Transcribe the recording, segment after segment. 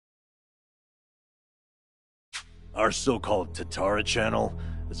Our so-called Tatara channel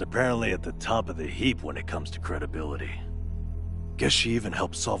is apparently at the top of the heap when it comes to credibility. Guess she even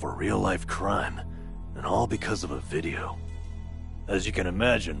helped solve a real-life crime, and all because of a video. As you can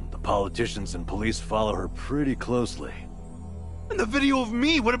imagine, the politicians and police follow her pretty closely. And the video of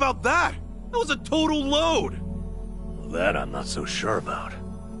me, what about that? That was a total load! Well, that I'm not so sure about.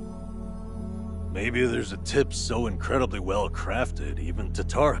 Maybe there's a tip so incredibly well crafted, even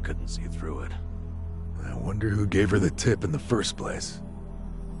Tatara couldn't see through it. I wonder who gave her the tip in the first place.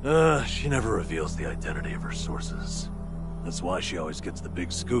 She never reveals the identity of her sources. That's why she always gets the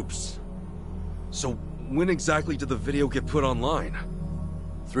big scoops. So, when exactly did the video get put online?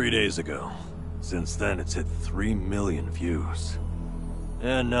 3 days ago. Since then, it's hit 3 million views.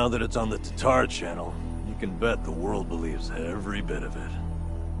 And now that it's on the Tatara channel, you can bet the world believes every bit of it.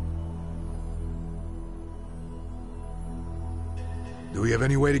 Do we have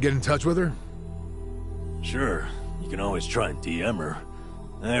any way to get in touch with her? Sure, you can always try and DM her.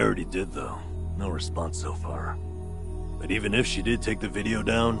 I already did, though. No response so far. But even if she did take the video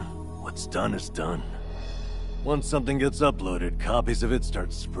down, what's done is done. Once something gets uploaded, copies of it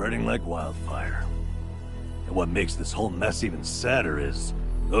start spreading like wildfire. And what makes this whole mess even sadder is,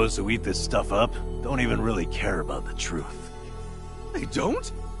 those who eat this stuff up don't even really care about the truth. They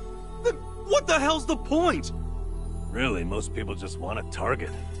don't? Then what the hell's the point? Really, most people just want a target.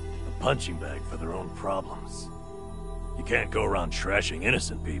 A punching bag for their own problems. You can't go around trashing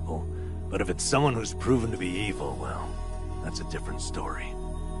innocent people, but if it's someone who's proven to be evil, well, that's a different story.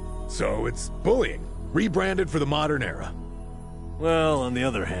 So it's bullying, rebranded for the modern era. Well, on the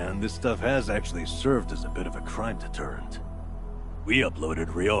other hand, this stuff has actually served as a bit of a crime deterrent. We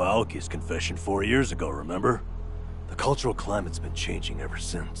uploaded Ryo Aoki's confession 4 years ago, remember? The cultural climate's been changing ever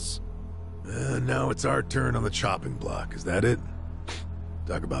since. Now it's our turn on the chopping block, is that it?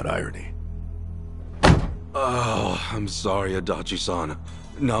 Talk about irony. Oh, I'm sorry, Adachi-san.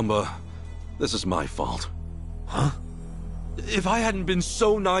 Namba, this is my fault. Huh? If I hadn't been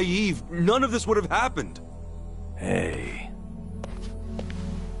so naive, none of this would have happened. Hey.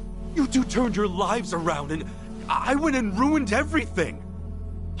 You two turned your lives around and I went and ruined everything.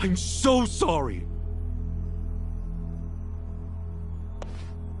 I'm so sorry.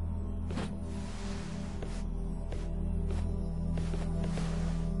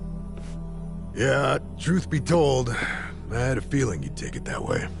 Yeah, truth be told, I had a feeling you'd take it that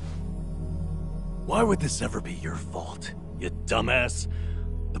way. Why would this ever be your fault, you dumbass?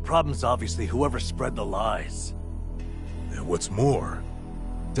 The problem's obviously whoever spread the lies. And what's more,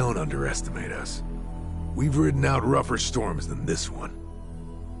 don't underestimate us. We've ridden out rougher storms than this one.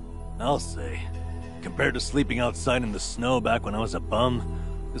 I'll say. Compared to sleeping outside in the snow back when I was a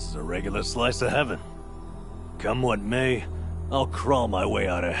bum, this is a regular slice of heaven. Come what may, I'll crawl my way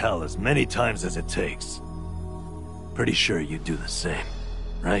out of hell as many times as it takes. Pretty sure you'd do the same,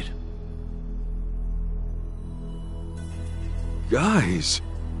 right? Guys.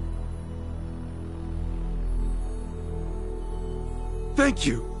 Thank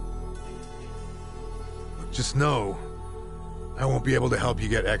you. Look, just know, I won't be able to help you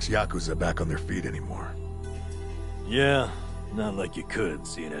get ex-Yakuza back on their feet anymore. Yeah, not like you could,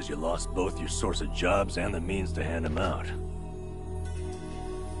 seeing as you lost both your source of jobs and the means to hand them out.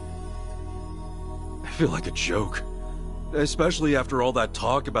 I feel like a joke. Especially after all that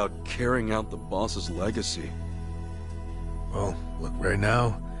talk about carrying out the boss's legacy. Well, look, right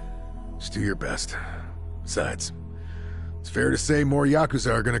now, just do your best. Besides, it's fair to say more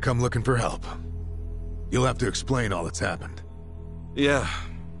Yakuza are gonna come looking for help. You'll have to explain all that's happened. Yeah,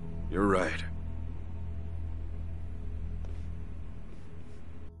 you're right.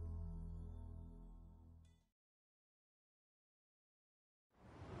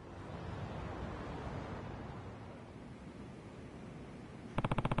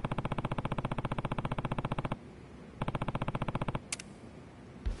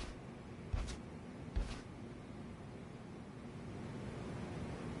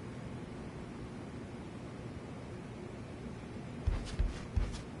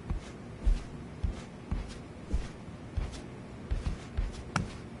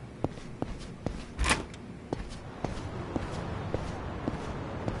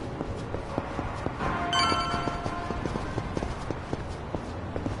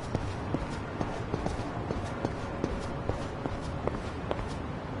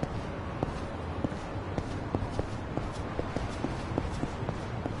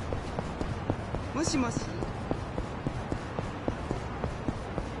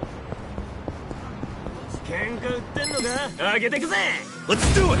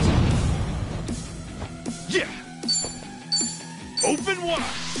 Let's do it! Yeah! Open wide!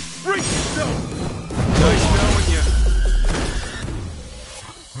 Break yourself! Nice knowing you.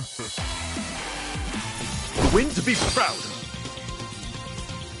 to be proud.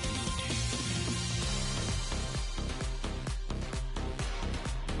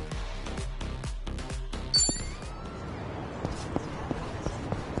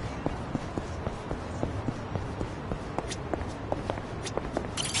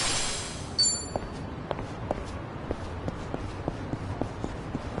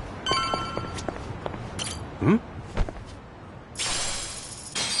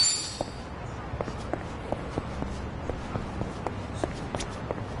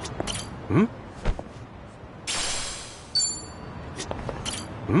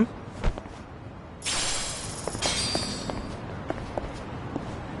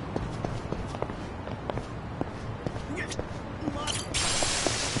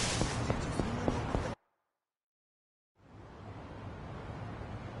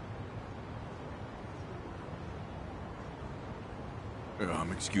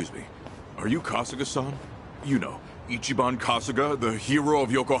 Excuse me. Are you Kasuga-san? You know, Ichiban Kasuga, the hero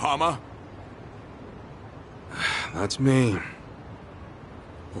of Yokohama? That's me.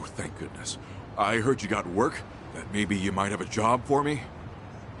 Oh, thank goodness. I heard you got work, that maybe you might have a job for me?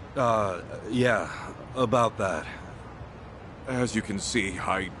 Yeah, about that. As you can see,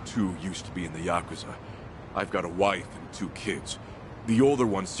 I too used to be in the Yakuza. I've got a wife and 2 kids. The older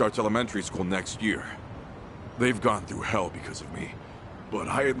one starts elementary school next year. They've gone through hell because of me. But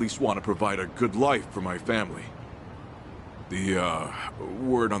I at least want to provide a good life for my family. The,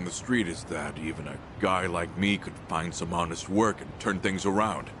 word on the street is that even a guy like me could find some honest work and turn things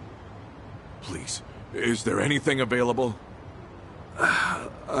around. Please, is there anything available?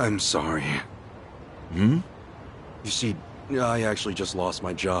 I'm sorry. You see, I actually just lost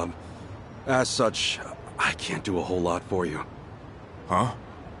my job. As such, I can't do a whole lot for you. Huh?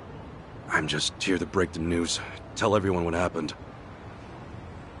 I'm just here to break the news, tell everyone what happened.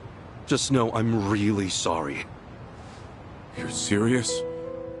 Just know I'm really sorry. You're serious?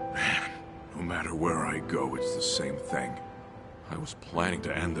 Man, no matter where I go, it's the same thing. I was planning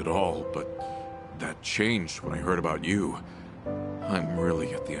to end it all, but that changed when I heard about you. I'm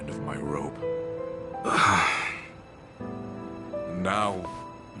really at the end of my rope.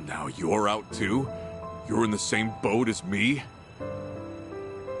 Now you're out too? You're in the same boat as me?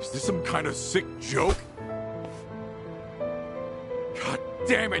 Is this some kind of sick joke? God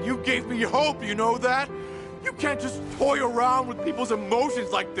damn it, you gave me hope, you know that? You can't just toy around with people's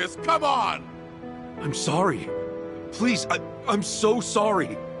emotions like this, come on! I'm sorry. Please, I'm so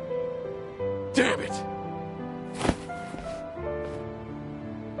sorry. Damn it!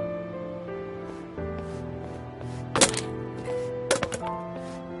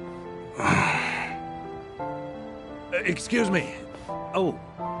 Excuse me. Oh,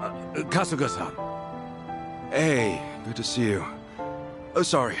 Kasuga-san. Hey, good to see you. Oh,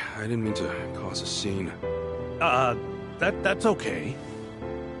 sorry, I didn't mean to cause a scene. That's okay.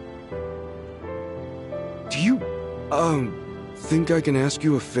 Do you, think I can ask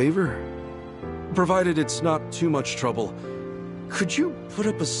you a favor? Provided it's not too much trouble, could you put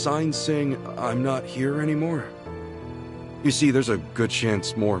up a sign saying I'm not here anymore? You see, there's a good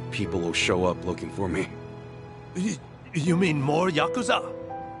chance more people will show up looking for me. You mean more Yakuza?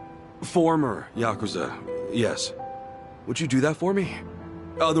 Former Yakuza, yes. Would you do that for me?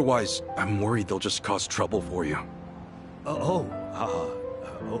 Otherwise, I'm worried they'll just cause trouble for you.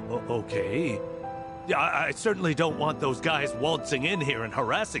 Okay. Yeah, I certainly don't want those guys waltzing in here and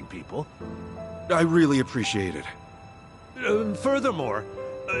harassing people. I really appreciate it. Furthermore,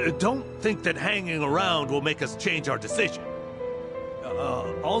 don't think that hanging around will make us change our decision.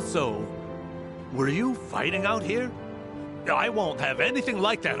 Also, were you fighting out here? I won't have anything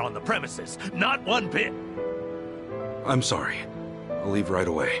like that on the premises. Not one bit. I'm sorry. I'll leave right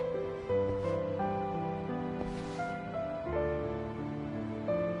away.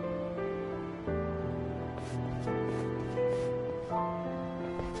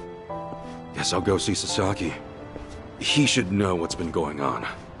 Guess I'll go see Sasaki. He should know what's been going on.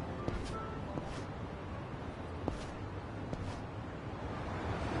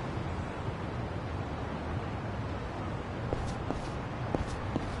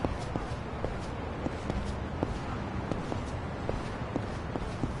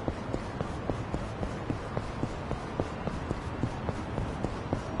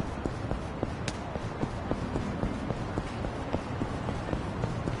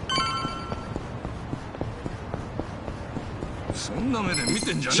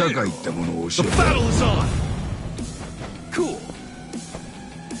 The battle is on! Cool.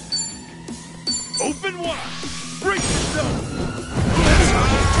 Open wide! Break yourself!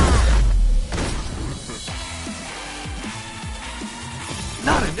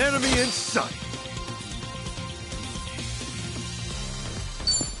 Not an enemy in sight!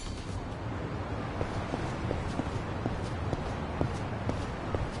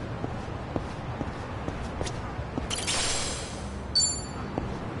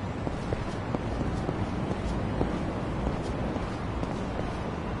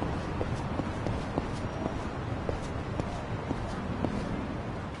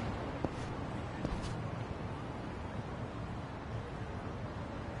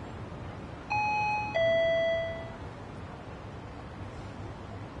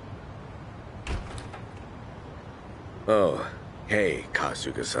 Oh, hey,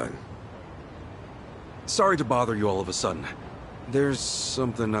 Kasuga-san. Sorry to bother you all of a sudden. There's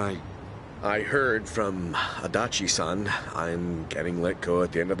something I heard from Adachi-san I'm getting let go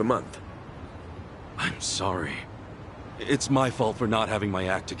at the end of the month. I'm sorry. It's my fault for not having my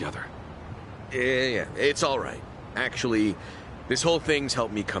act together. Yeah, it's alright. Actually, this whole thing's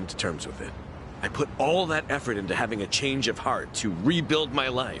helped me come to terms with it. I put all that effort into having a change of heart to rebuild my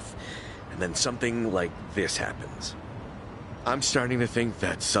life, and then something like this happens. I'm starting to think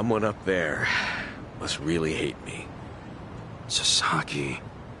that someone up there must really hate me. Sasaki.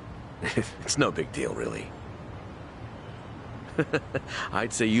 It's no big deal, really.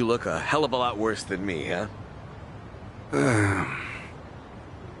 I'd say you look a hell of a lot worse than me, huh?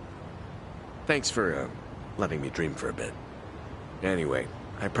 Thanks for letting me dream for a bit. Anyway,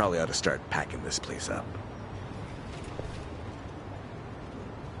 I probably ought to start packing this place up.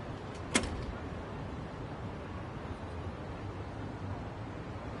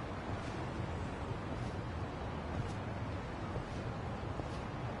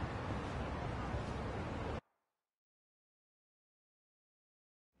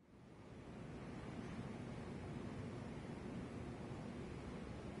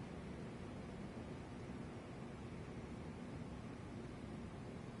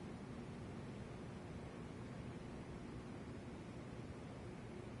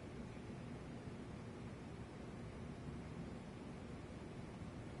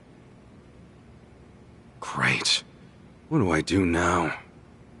 Great. What do I do now?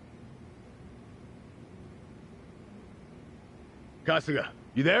 Kasuga,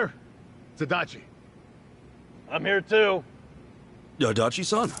 you there? It's Adachi. I'm here too.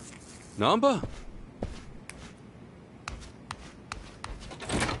 Adachi-san? Namba?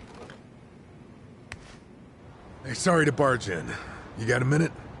 Hey, sorry to barge in. You got a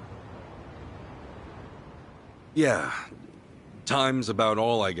minute? Yeah. Time's about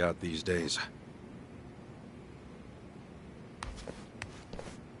all I got these days.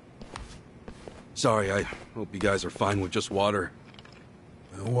 Sorry, I hope you guys are fine with just water.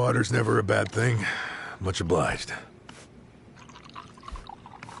 Well, water's never a bad thing. Much obliged.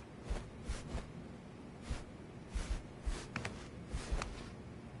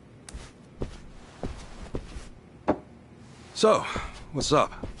 So, what's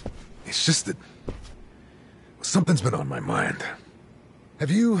up? It's just that something's been on my mind. Have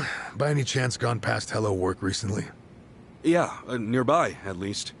you, by any chance, gone past Hello Work recently? Yeah, nearby, at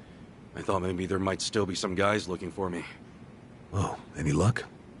least. I thought maybe there might still be some guys looking for me. Oh, any luck?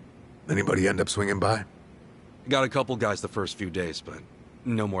 Anybody end up swinging by? Got a couple guys the first few days, but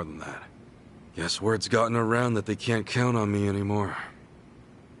no more than that. Guess word's gotten around that they can't count on me anymore.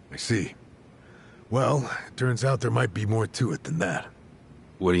 I see. Well, it turns out there might be more to it than that.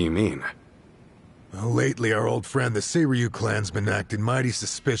 What do you mean? Well, lately our old friend the Seiryu clan's been acting mighty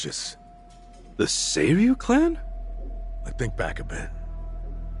suspicious. The Seiryu clan? Like, think back a bit.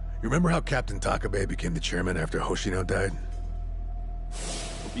 You remember how Captain Takabe became the chairman after Hoshino died?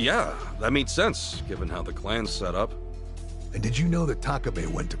 Yeah, that made sense, given how the clan's set up. And did you know that Takabe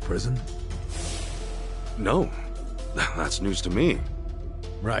went to prison? No, that's news to me.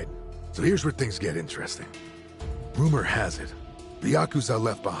 Right. So here's where things get interesting. Rumor has it, the Yakuza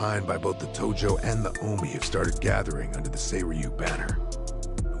left behind by both the Tojo and the Omi have started gathering under the Seiryu banner.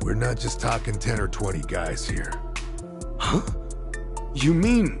 We're not just talking 10 or 20 guys here. Huh? You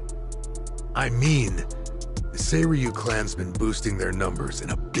mean... I mean, the Seiryu clan's been boosting their numbers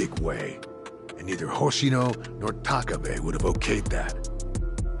in a big way, and neither Hoshino nor Takabe would have okayed that.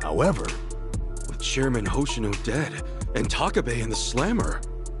 However, with Chairman Hoshino dead, and Takabe in the slammer...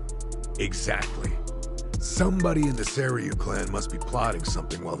 Exactly. Somebody in the Seiryu clan must be plotting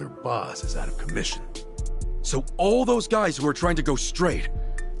something while their boss is out of commission. So all those guys who are trying to go straight,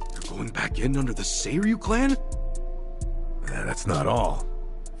 they're going back in under the Seiryu clan? That's not all.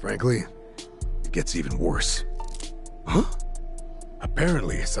 Frankly, it gets even worse. Huh?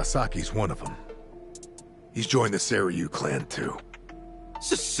 Apparently, Sasaki's one of them. He's joined the Seiryu clan too.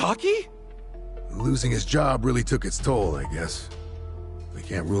 Sasaki? Losing his job really took its toll, I guess. We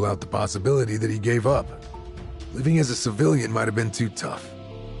can't rule out the possibility that he gave up. Living as a civilian might have been too tough.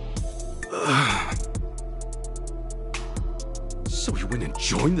 So he went and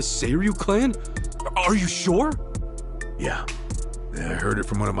joined the Seiryu clan? Are you sure? Yeah. I heard it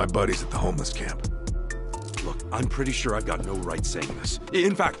from one of my buddies at the homeless camp. Look, I'm pretty sure I've got no right saying this.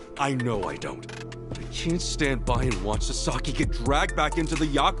 In fact, I know I don't. I can't stand by and watch Sasaki get dragged back into the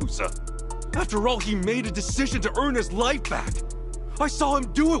Yakuza. After all, he made a decision to earn his life back. I saw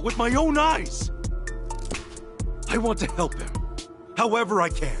him do it with my own eyes. I want to help him, however I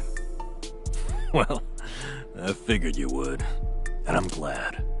can. Well, I figured you would, and I'm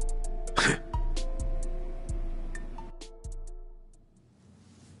glad.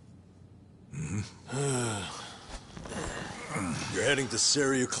 You're heading to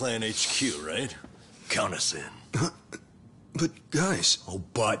Seiryu Clan HQ, right? Count us in. But guys... Oh,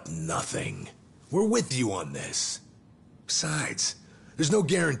 but nothing. We're with you on this. Besides, there's no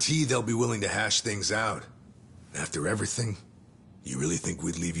guarantee they'll be willing to hash things out. After everything, you really think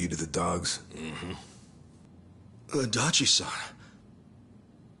we'd leave you to the dogs? Adachi-san.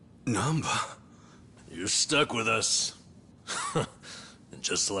 Namba. You're stuck with us. And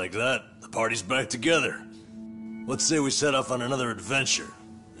just like that, the party's back together. Let's say we set off on another adventure.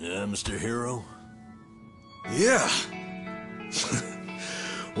 Yeah, Mr. Hero? Yeah.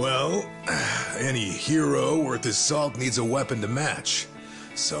 Well, any hero worth his salt needs a weapon to match.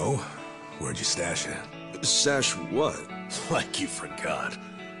 So, where'd you stash it? Stash what? Like you forgot.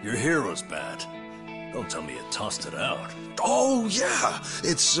 Your hero's bad. Don't tell me you tossed it out. Oh, yeah.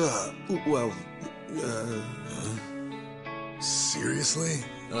 It's, well, Seriously?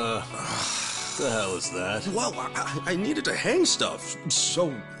 The hell is that? Well, I needed to hang stuff,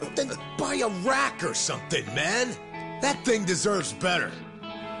 so... Then buy a rack or something, man! That thing deserves better.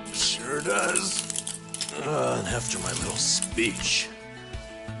 Sure does. And after my little speech...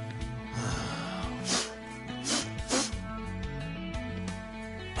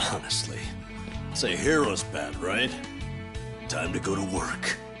 Honestly, say hero's bad, right? Time to go to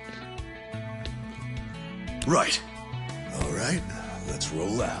work. Right. All right, let's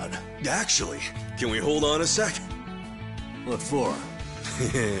roll out. Actually, can we hold on a sec? What for?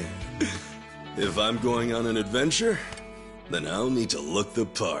 If I'm going on an adventure, then I'll need to look the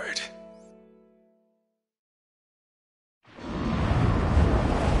part.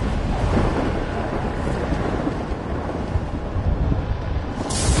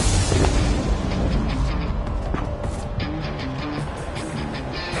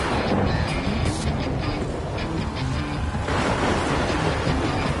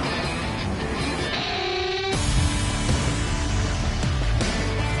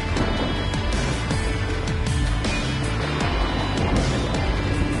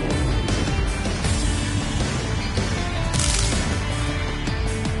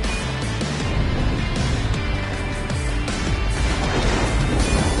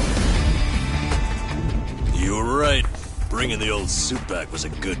 Bringing the old suit back was a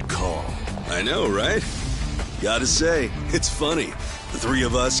good call. I know, right? Gotta say, it's funny. The three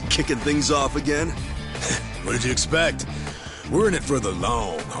of us kicking things off again. What did you expect? We're in it for the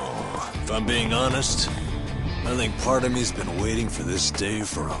long haul. If I'm being honest, I think part of me's been waiting for this day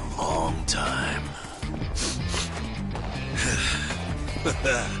for a long time.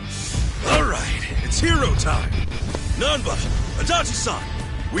 All right, it's hero time. Nanba, Adachi-san,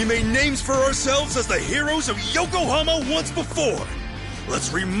 we made names for ourselves as the heroes of Yokohama once before.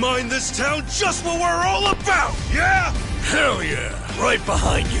 Let's remind this town just what we're all about, yeah? Hell yeah! Right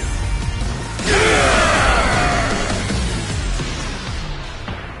behind you.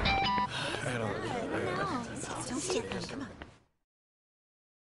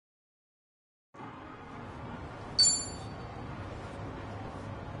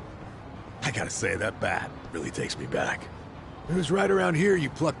 I gotta say, that bat really takes me back. It was right around here you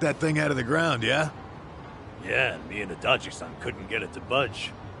plucked that thing out of the ground, yeah? Yeah, and me and Adachi-san couldn't get it to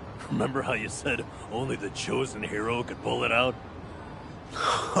budge. Remember how you said only the chosen hero could pull it out?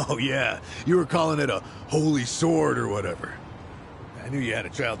 Oh yeah, you were calling it a holy sword or whatever. I knew you had a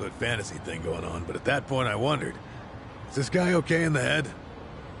childhood fantasy thing going on, but at that point I wondered, is this guy okay in the head?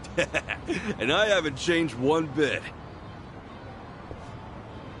 And I haven't changed one bit.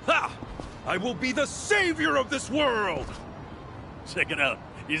 Ha! I will be the savior of this world! Check it out.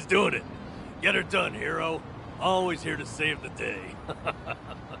 He's doing it. Get her done, hero. Always here to save the day.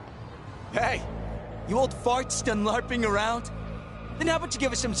 Hey, you old farts done LARPing around? Then how about you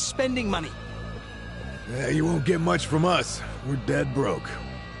give us some spending money? Yeah, you won't get much from us. We're dead broke.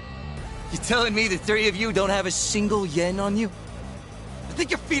 You telling me the three of you don't have a single yen on you? I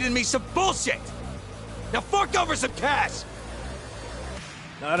think you're feeding me some bullshit! Now fork over some cash!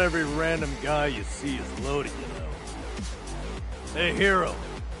 Not every random guy you see is loaded, you know. Hey, hero.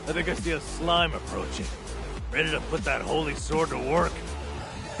 I think I see a slime approaching. Ready to put that holy sword to work?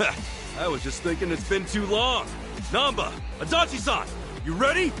 I was just thinking it's been too long. Namba, Adachi-san, you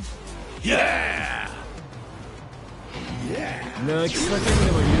ready? Yeah! Yeah!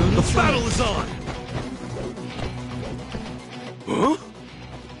 The battle is on! Huh?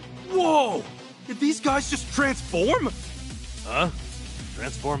 Whoa! Did these guys just transform? Huh?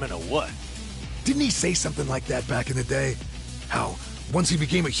 Transform into what? Didn't he say something like that back in the day? How, once he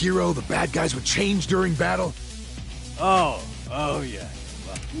became a hero, the bad guys would change during battle? Oh yeah.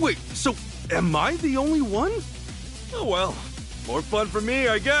 Wait, so am I the only one? Oh well, more fun for me,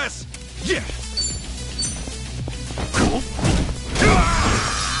 I guess. Yeah.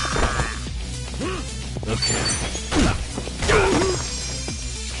 Okay.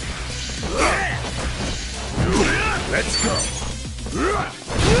 Let's go.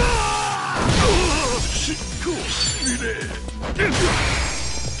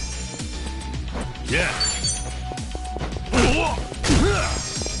 Yeah.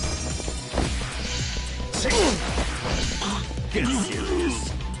 Get serious.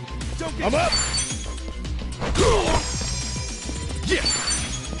 I'm up. Yeah.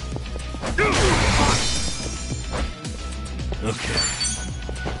 Okay.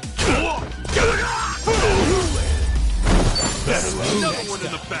 Another one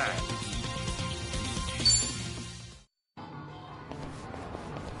in the bag.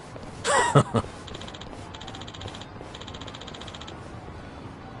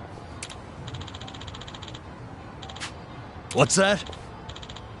 What's that?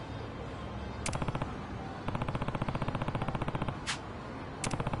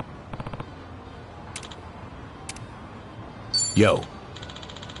 Yo.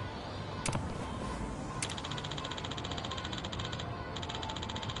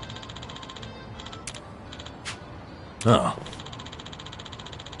 Oh.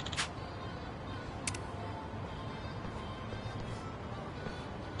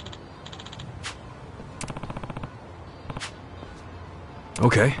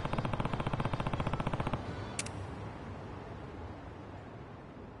 Okay.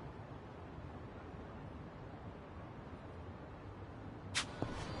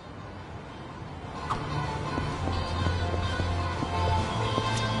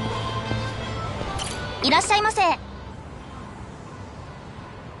いらっしゃいませ。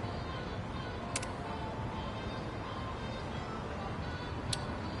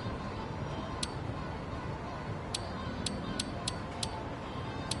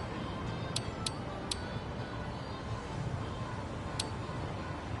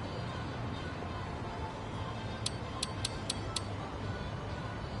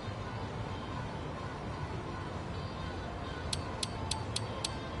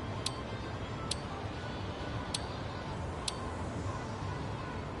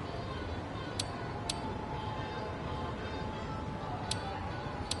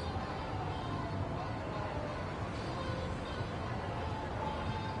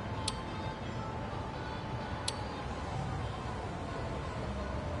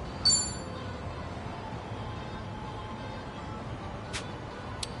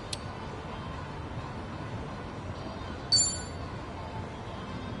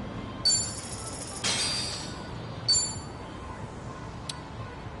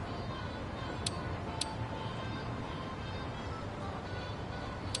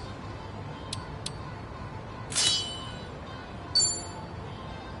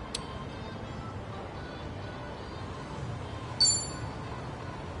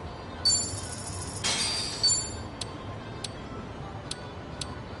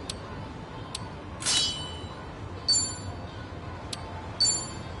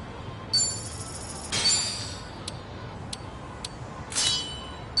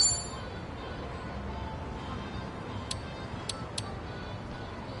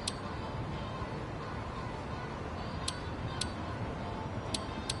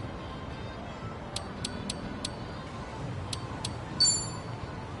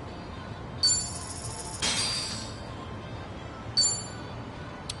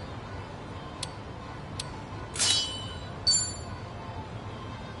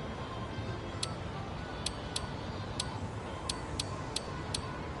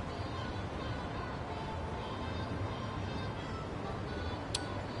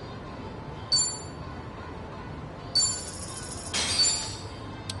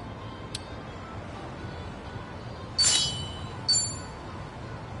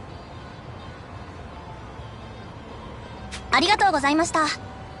ありがとうございました。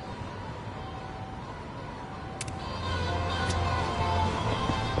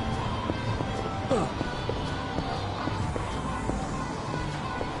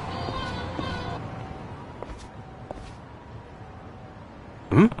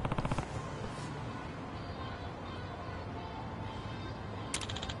Hmm?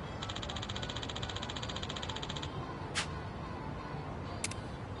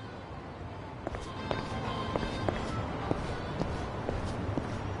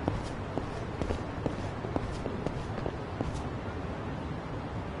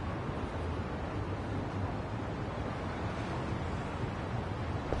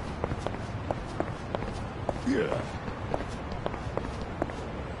 Yeah.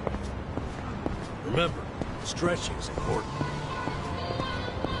 Remember, stretching is important.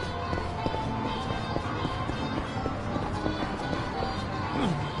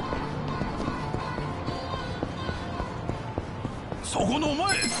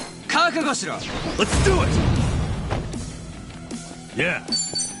 Let's do it! Yeah.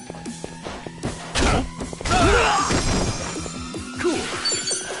 Cool.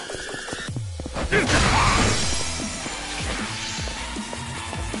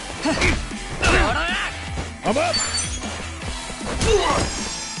 I'm up!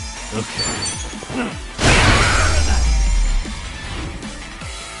 Okay.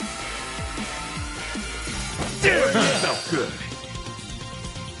 Felt good.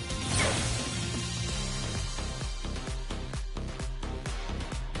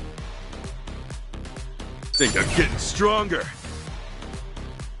 Think I'm getting stronger.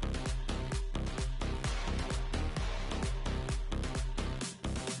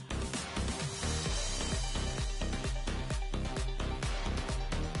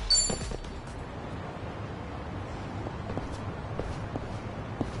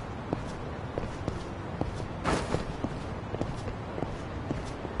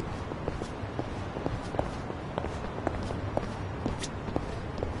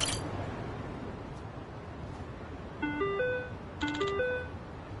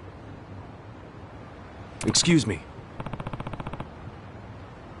 Excuse me.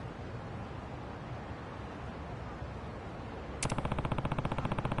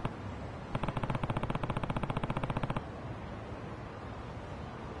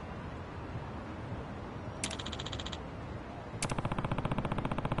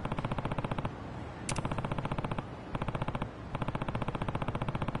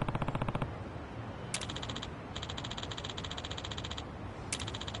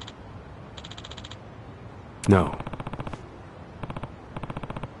 No.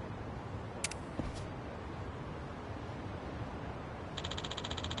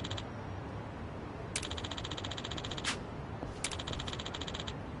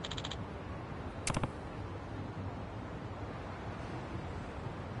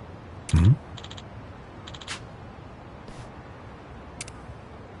 Hmm?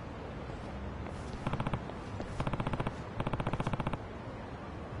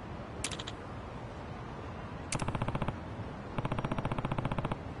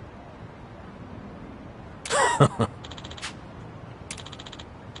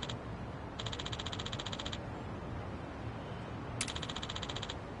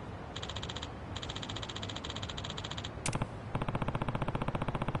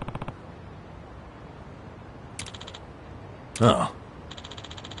 Oh.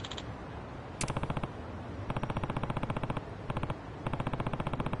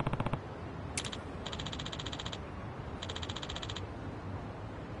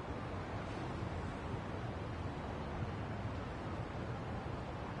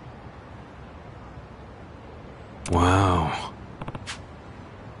 Wow.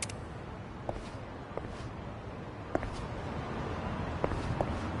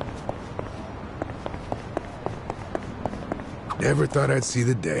 Never thought I'd see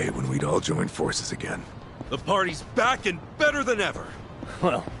the day when we'd all join forces again. The party's back and better than ever.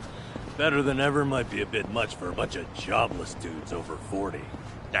 Well, better than ever might be a bit much for a bunch of jobless dudes over 40.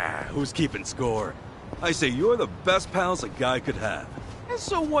 Ah, who's keeping score? I say you're the best pals a guy could have. And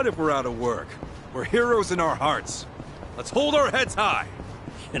so what if we're out of work? We're heroes in our hearts. Let's hold our heads high.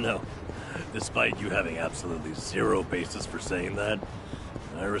 You know, despite you having absolutely zero basis for saying that,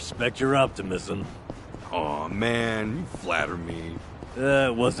 I respect your optimism. Aw, man, you flatter me.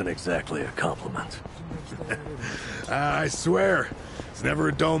 That wasn't exactly a compliment. I swear, it's never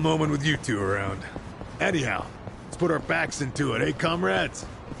a dull moment with you two around. Anyhow, let's put our backs into it, eh, comrades?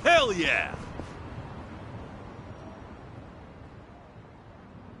 Hell yeah!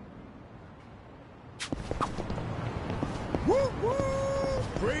 Woo woo!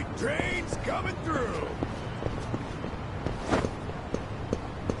 Freight trains coming through!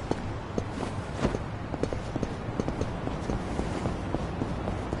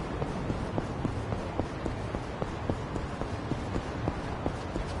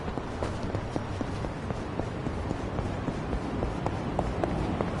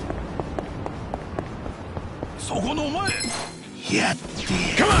 Yeah.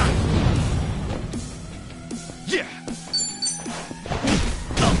 Come on! Yeah!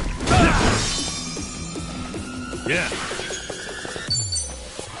 Yeah.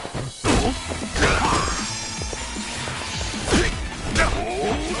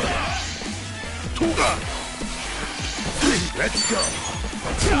 Let's go!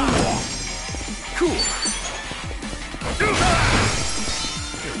 Cool!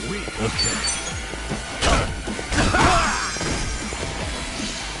 Okay.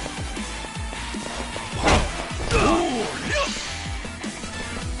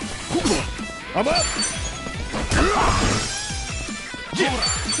 I'm up!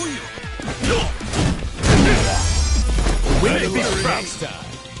 We may be next time.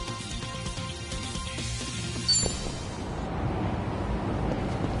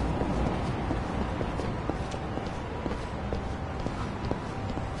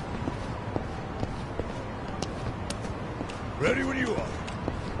 Ready when you are.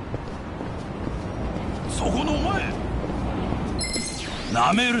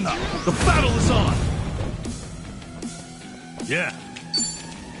 The battle is on! Yeah.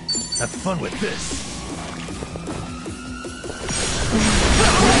 Have fun with this.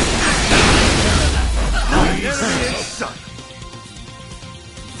 Enemy in sight.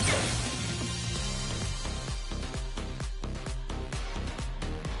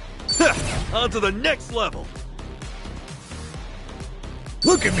 On to the next level.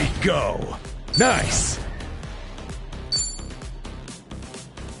 Look at me go! Nice!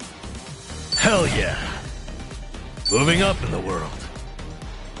 Hell yeah. Moving up in the world.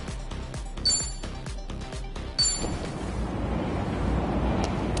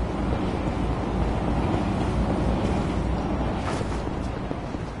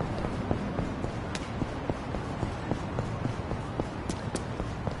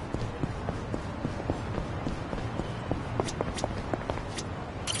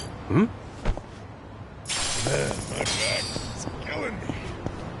 Man, my back is killing me.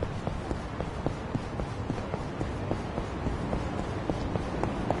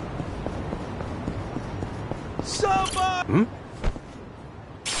 Somebody!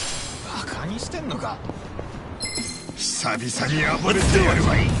 バカにしてんのか。久々に暴れてやる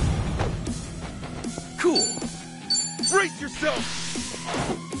わい。 Cool. Brace yourself.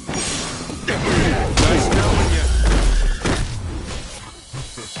 Nice knowing you.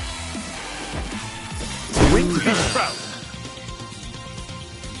 Wing to be proud.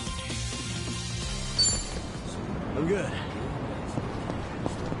 I'm good.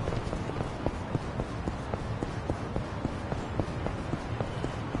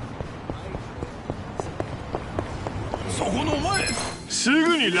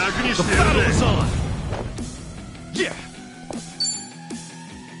 The battle is on. Yeah!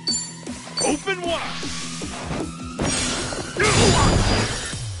 Open wide!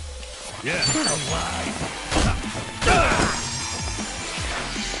 Yeah.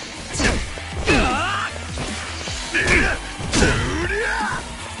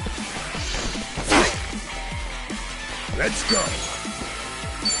 Let's go!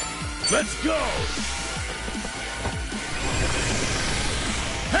 Let's go!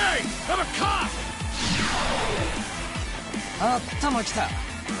 Hey! I'm a cop! 頭きた。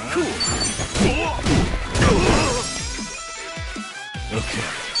 Okay.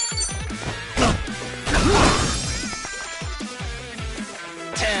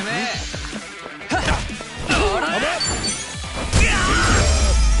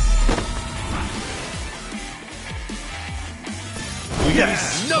 We got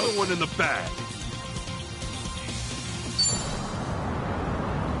another one in the bag.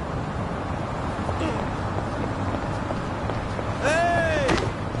 Hey!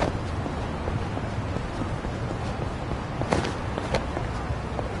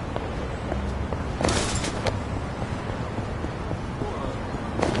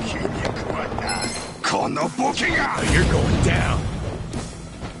 You're going down.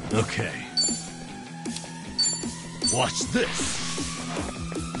 Okay. Watch this.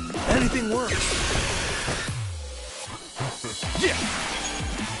 Anything works. Yeah!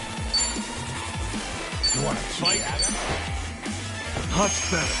 You wanna fight? Much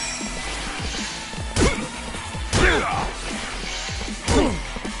better.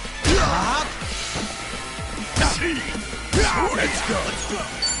 Let's go!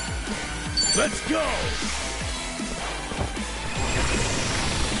 Let's go!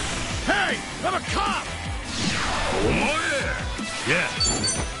 Hey! I'm a cop! Yeah.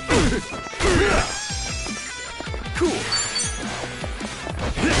 Cool.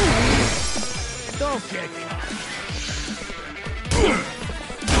 Don't get caught.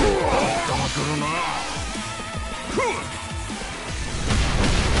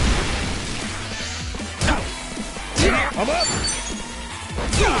 I'm up!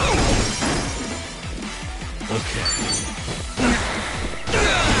 Okay.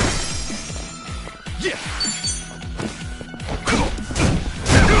 Yeah!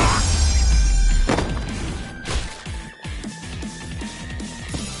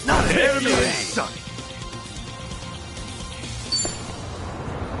 Not an Enemy enemy in in sight. sight.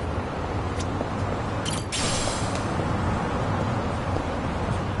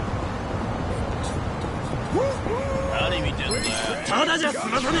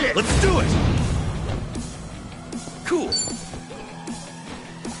 Let's do it!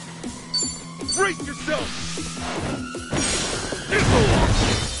 Brace yourself!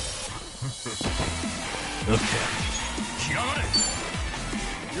 Okay.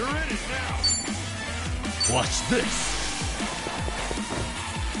 You're in it now! Watch this.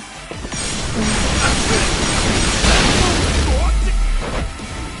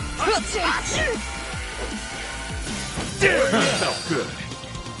 Damn, that felt good.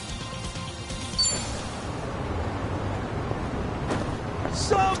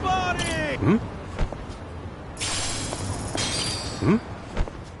 Somebody! Hmm? Hmm?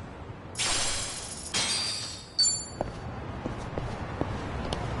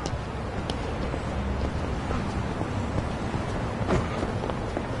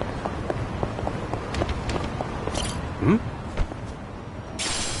 Hmm?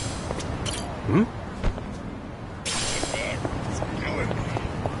 Hmm?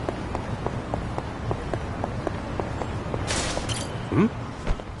 Hmm?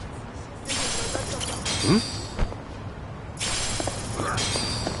 Hmm?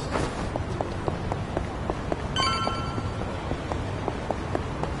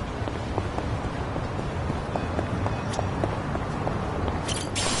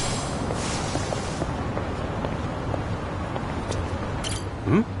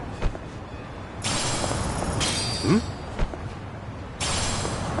 Hmm? Hmm?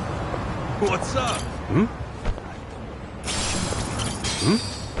 What's up? Hmm? Hmm?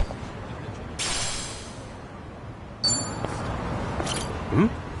 Hmm?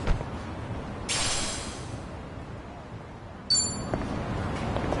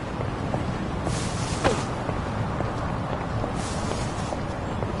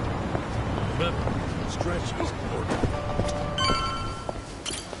 Stretch is important.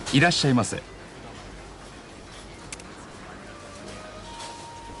 いらっしゃいませ。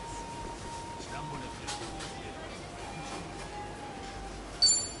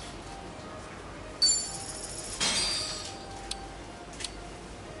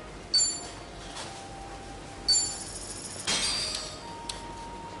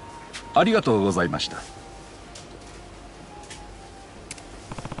ありがとうございました。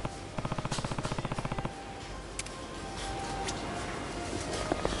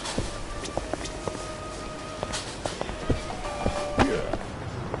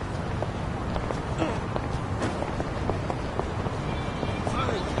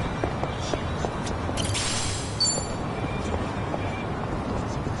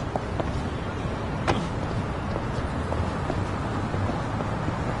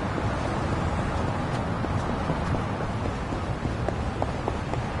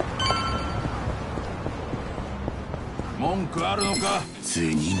文句あるのか。つ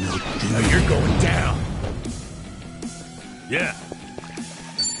いに乗って Now you're going down. Yeah.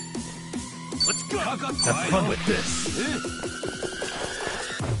 Let's go. Have fun with this.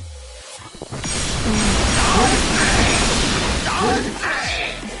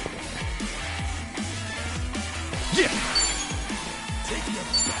 Yeah!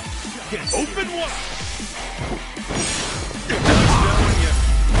 Get open wide!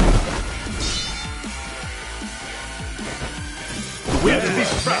 Better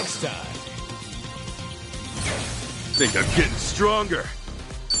luck next time. Think I'm getting stronger.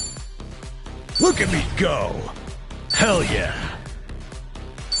 Look at me go. Hell yeah.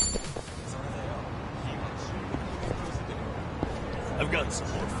 I've got some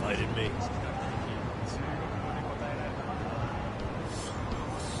more fight in me.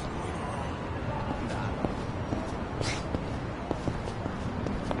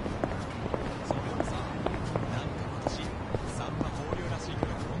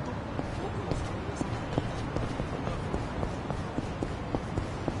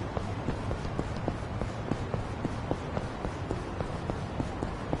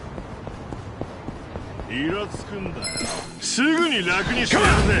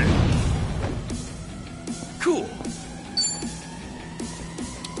 Cool.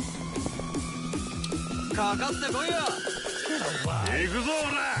 かかってこいよ。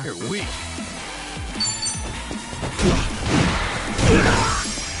You're weak.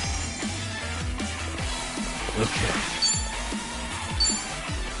 Okay.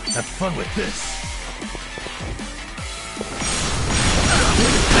 Have fun with this.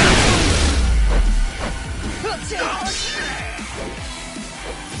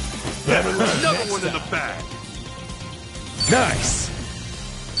 Another one in the bag. Nice.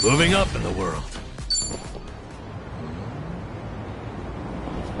 Moving up in the world.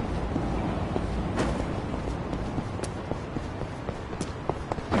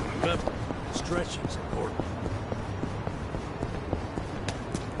 Remember, stretching's important.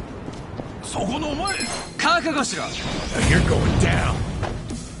 そこのお前覚悟しろ。 Now you're going down.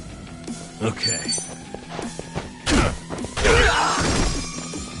 Okay.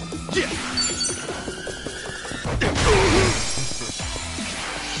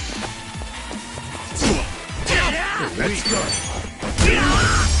 Let's go.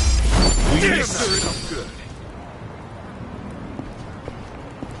 We missed her enough good.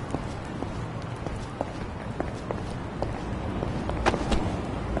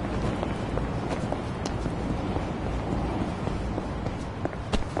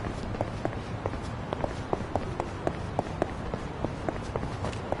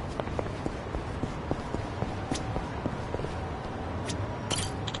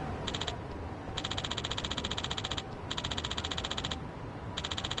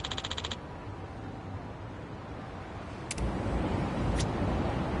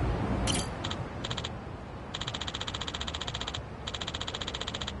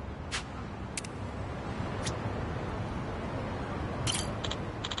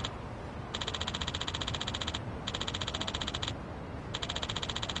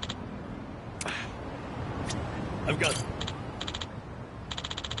 I've got...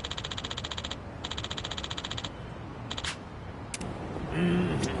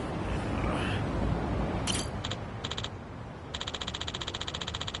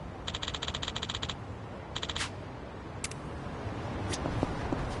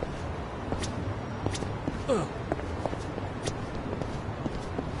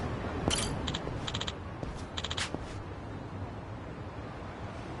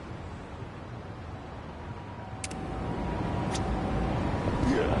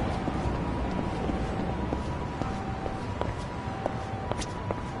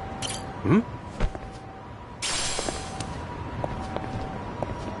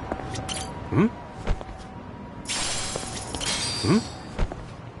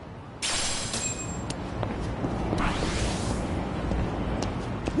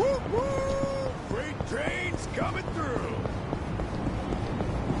 Woo-woo! Freight trains coming through!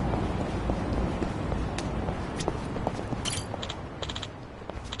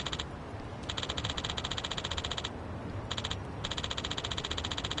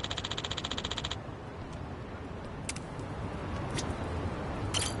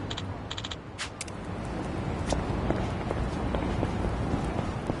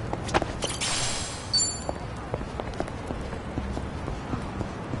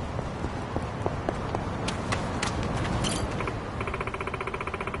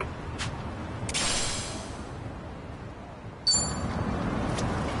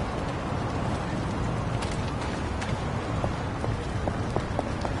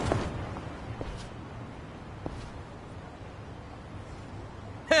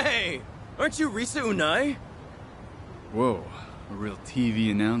 Hey! Aren't you Risa Unai? Whoa, a real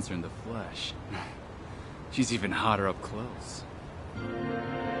TV announcer in the flesh. She's even hotter up close.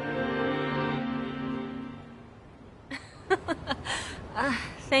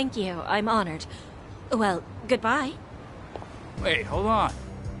 Thank you. I'm honored. Well, goodbye. Wait, hold on.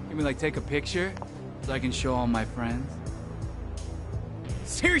 Can we, like, take a picture? So I can show all my friends?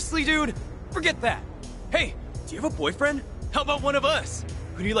 Seriously, dude? Forget that. Hey, do you have a boyfriend? How about one of us?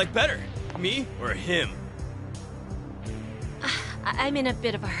 Who do you like better? Me or him? I'm in a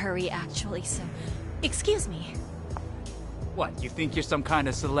bit of a hurry, actually, so... Excuse me. What, you think you're some kind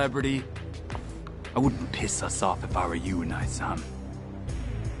of celebrity? I wouldn't piss us off if I were you, Unai-san.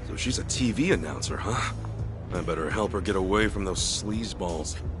 So she's a TV announcer, huh? I better help her get away from those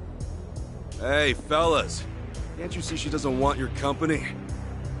sleazeballs. Hey, fellas. Can't you see she doesn't want your company?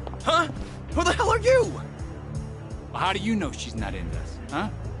 Huh? Who the hell are you? Well, how do you know she's not into us, huh?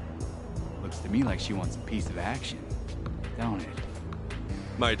 Looks to me like she wants a piece of action, don't it?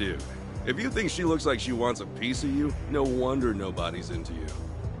 My dude, if you think she looks like she wants a piece of you, no wonder nobody's into you.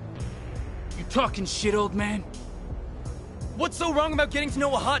 You talking shit, old man? What's so wrong about getting to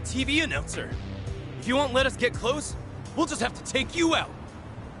know a hot TV announcer? If you won't let us get close, we'll just have to take you out.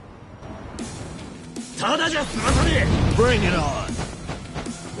 Bring it on!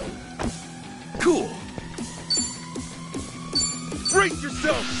 Cool. Brace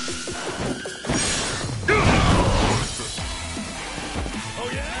yourself! Oh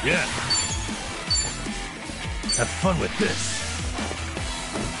yeah? Yeah. Have fun with this.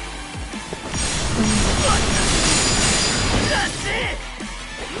 That's it!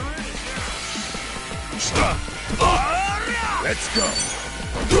 Let's go.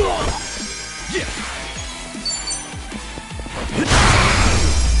 Yeah.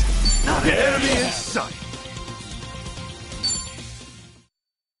 The enemy in sight.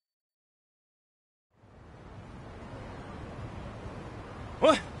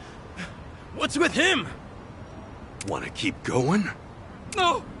 What? What's with him? Wanna keep going?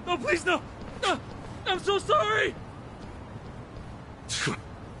 No! No, please, no! I'm so sorry!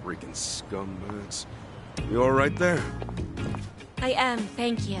 Freaking scumbags. You alright there? I am,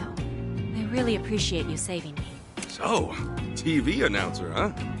 thank you. I really appreciate you saving me. So, TV announcer,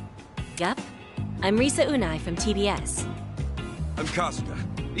 huh? Yep. I'm Risa Unai from TBS. I'm Kasuga.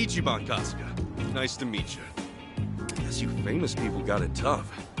 Ichiban Kasuga. Nice to meet you. I guess you famous people got it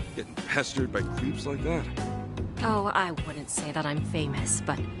tough. Getting pestered by creeps like that. Oh, I wouldn't say that I'm famous,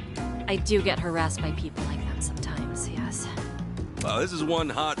 but I do get harassed by people like them sometimes, yes. Well, this is one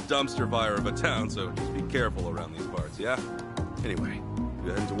hot dumpster fire of a town, so just be careful around these parts, yeah? Anyway, you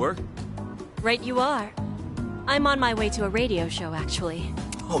heading to work? Right you are. I'm on my way to a radio show, actually.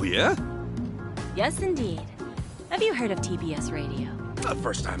 Oh, yeah? Yes, indeed. Have you heard of TBS Radio?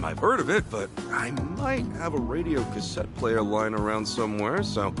 First time I've heard of it, but I might have a radio cassette player lying around somewhere,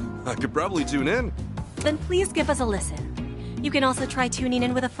 so I could probably tune in. Then please give us a listen. You can also try tuning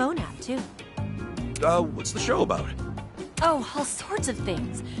in with a phone app, too. What's the show about? Oh, all sorts of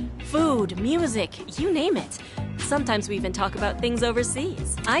things. Food, music, you name it. Sometimes we even talk about things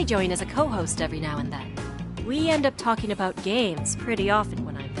overseas. I join as a co-host every now and then. We end up talking about games pretty often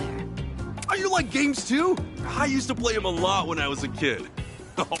when I'm there. Are you like games too? I used to play them a lot when I was a kid.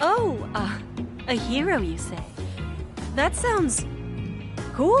 A hero, you say? That sounds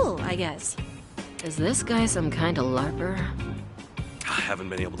cool, I guess. Is this guy some kind of LARPer? I haven't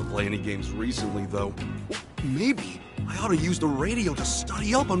been able to play any games recently, though. Maybe I ought to use the radio to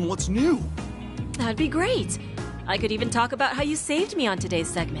study up on what's new. That'd be great. I could even talk about how you saved me on today's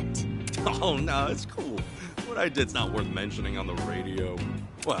segment. Oh, no, it's cool. What I did's not worth mentioning on the radio.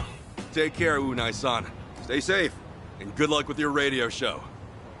 Well, take care, Unai-san. Stay safe, and good luck with your radio show.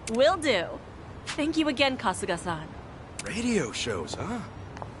 Will do. Thank you again, Kasuga-san. Radio shows, huh?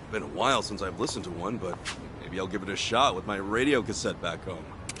 Been a while since I've listened to one, but maybe I'll give it a shot with my radio cassette back home.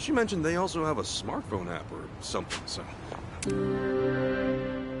 She mentioned they also have a smartphone app or something, so...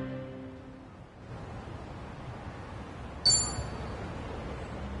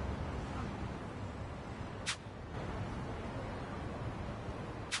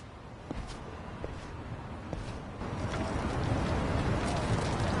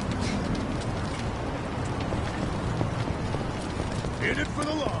 In it for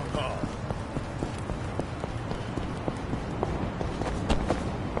the long haul.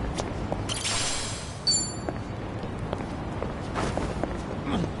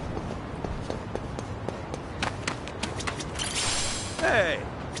 Hey!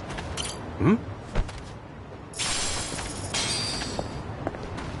 Hmm?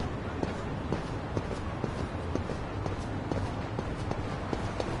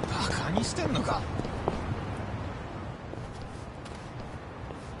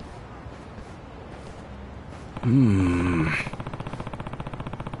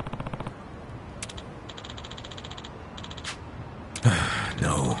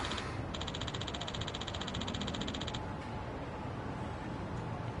 No.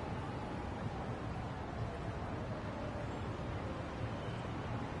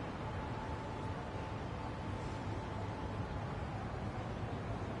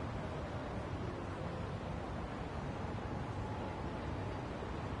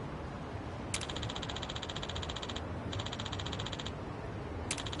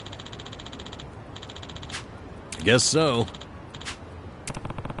 I guess so.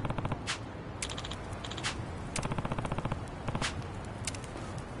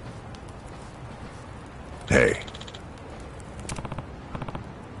 Hey.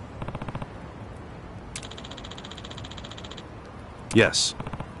 Yes.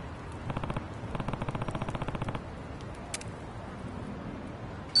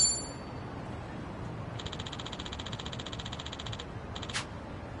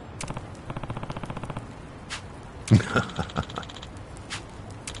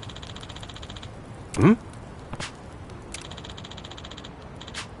 Hmm?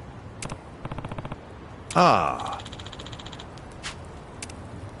 Ah.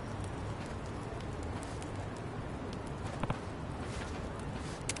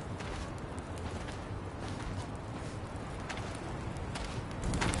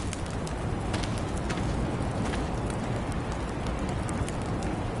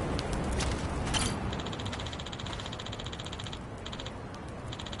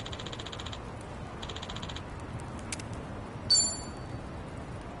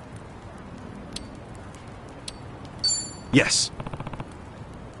 Yes.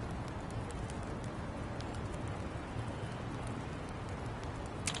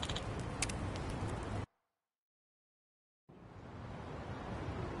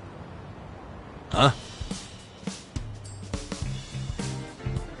 Huh?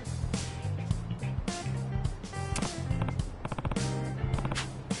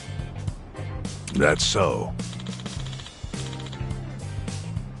 That's so.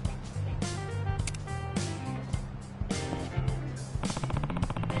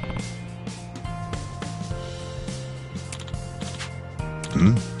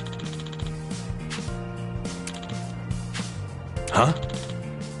 Hmm? Huh?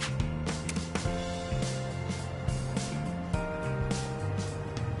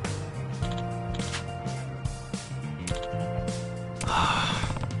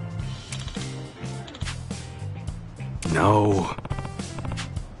 No.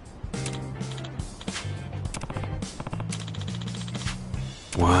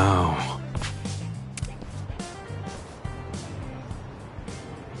 Wow.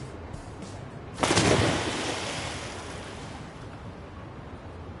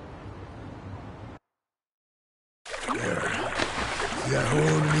 See that hole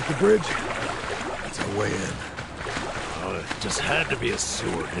underneath the bridge? That's our way in. Oh, it just had to be a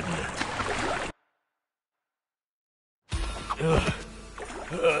sewer, didn't it?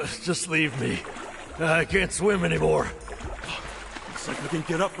 Just leave me. I can't swim anymore. Looks like we can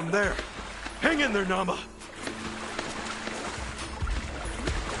get up from there. Hang in there, Nama.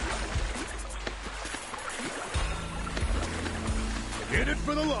 In it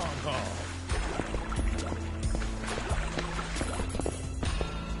for the long haul.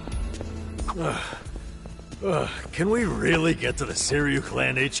 Can we really get to the Siryu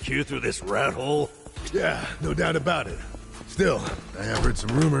Clan HQ through this rat hole? Yeah, no doubt about it. Still, I have heard some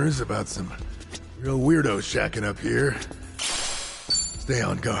rumors about some real weirdos shacking up here. Stay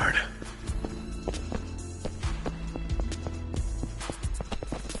on guard.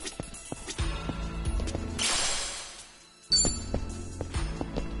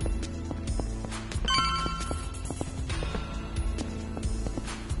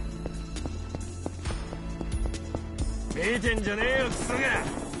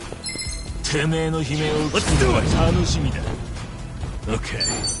 Let's do it! Okay.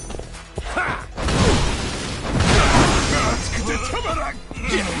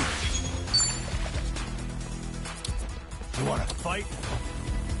 You wanna fight?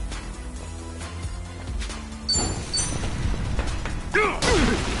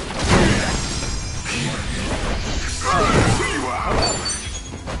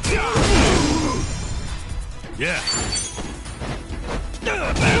 Yeah.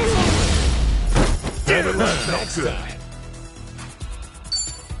 Better luck next time.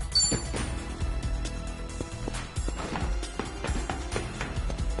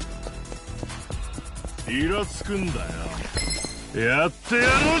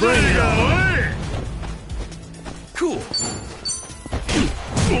 Cool.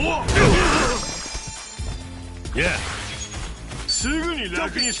 Yeah.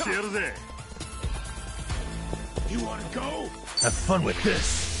 You wanna go? Have fun with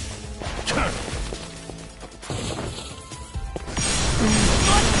this.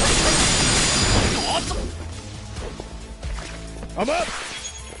 I'm up!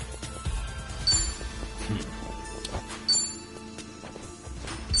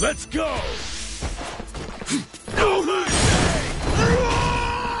 Let's go!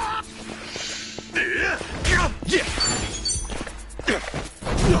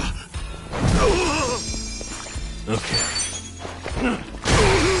 Okay.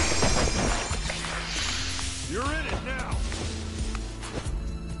 You're in it now.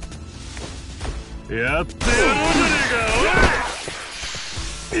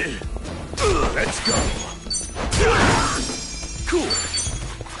 Let's go! Cool.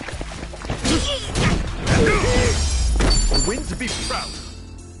 A win to be proud of.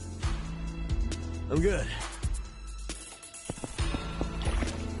 I'm good.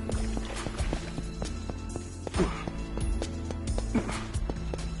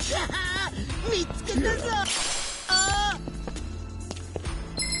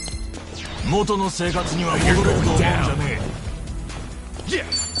元の生活には戻れると思うんじゃねえ。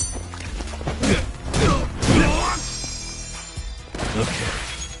Okay.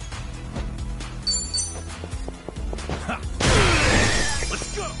 Let's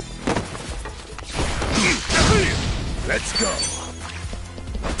go. Let's go!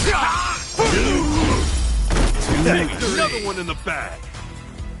 Another one in the bag.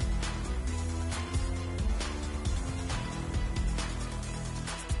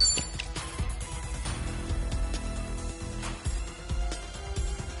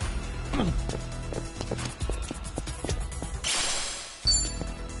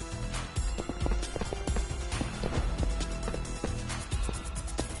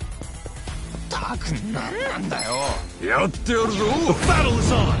 The battle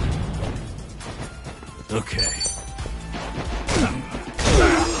is on. Okay.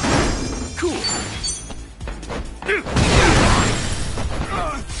 Cool.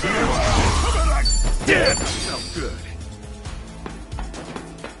 Damn! Felt good.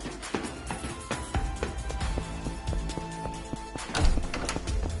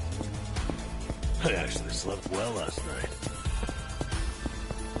 I actually slept well last night.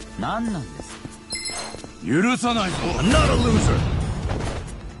 何なんです許さないぞ I'm not a loser!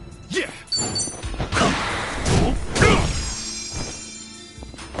 Yeah!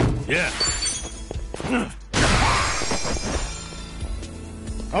 Yeah!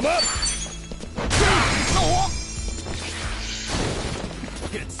 I'm up!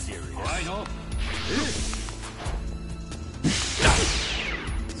 Get serious. I know.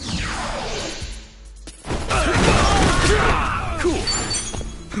 Cool!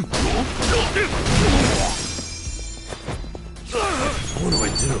 What do I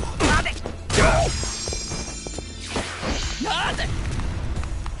do?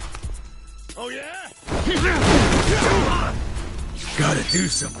 Oh yeah? Gotta do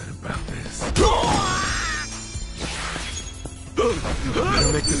something about this.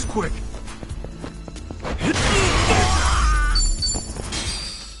 Better make this quick.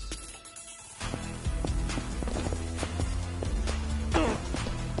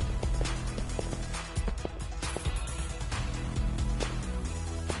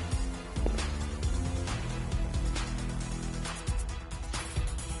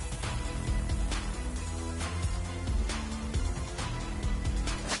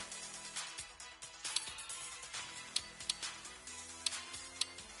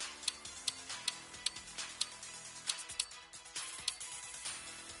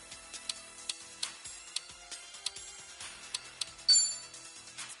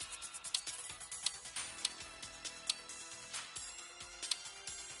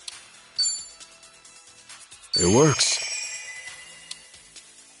 It works.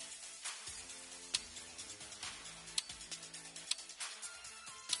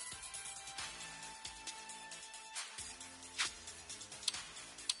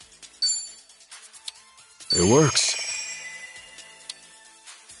 It works.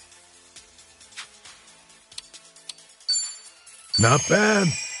 Not bad.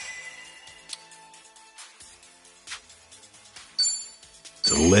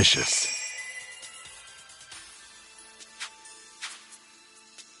 Delicious.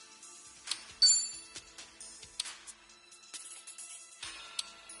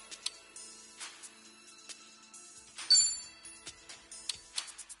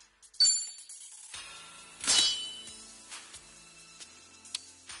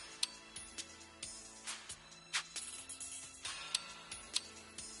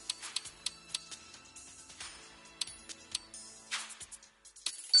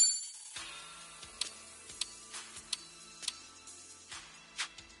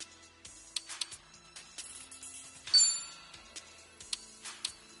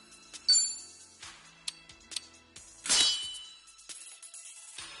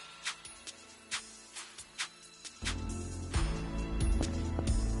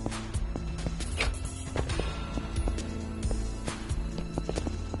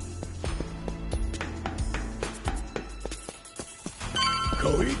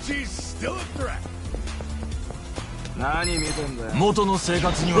 Koichi's still a threat. 何見てんだよ。元の生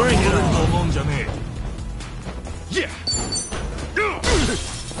活には戻れると思うんじゃねえ Yeah!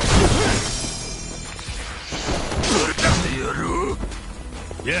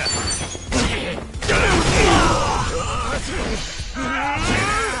 Yeah!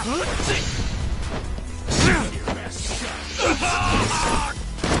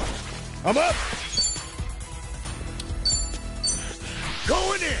 I'm up.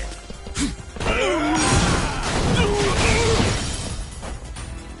 Going in.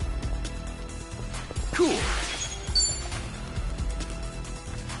 Cool!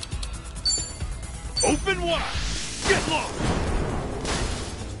 Open wide! Get low!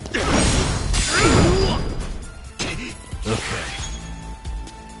 Okay.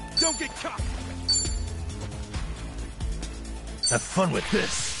 Don't get caught! Have fun with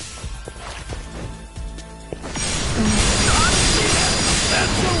this.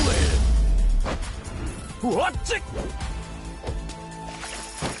 That's the win! What?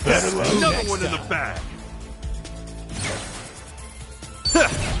 Better luck Another next one in the time. bag!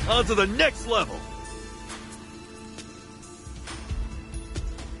 On to the next level!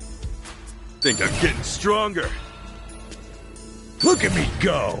 Think I'm getting stronger. Look at me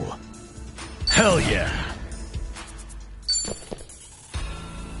go! Hell yeah!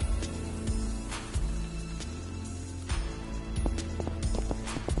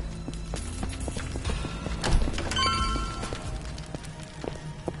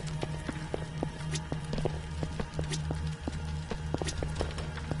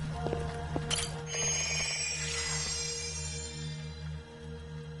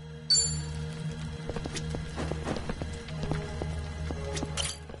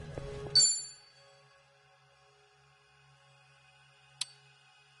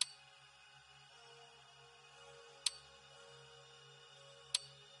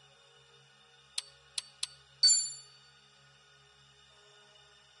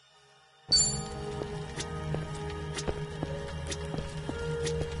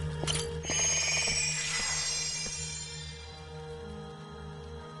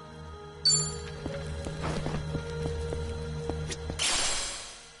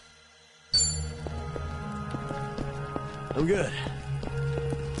 I'm good.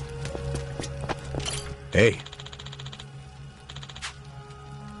 Hey.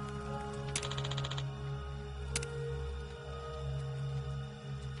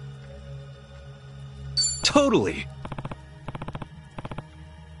 Totally.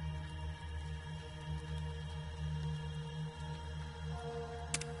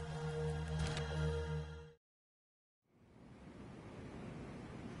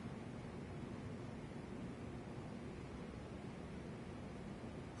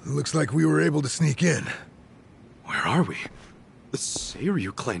 Looks like we were able to sneak in. Where are we? The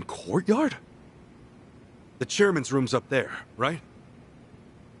Seiryu clan courtyard? The chairman's room's up there, right?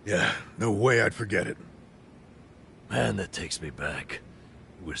 Yeah, no way I'd forget it. Man, that takes me back.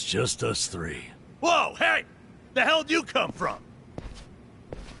 It was just us three. Whoa, hey! The hell'd you come from?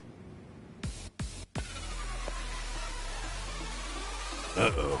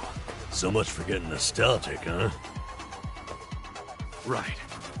 Uh-oh. So much for getting nostalgic, huh? Right.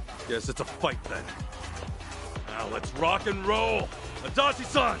 Guess it's a fight then. Now let's rock and roll!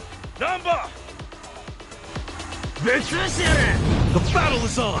 Adachi-san! Namba! The battle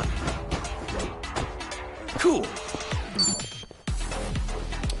is on! Cool.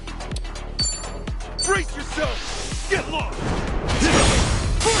 Brace yourself! Get lost!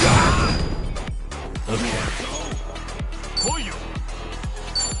 Okay, Koyu!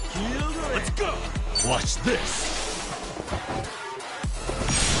 Let's go! watch this.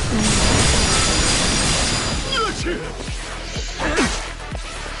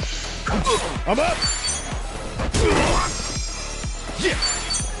 I'm up! Yeah.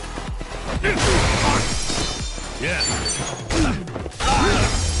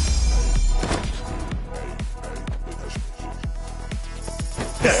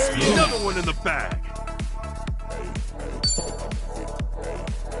 Another one in the bag!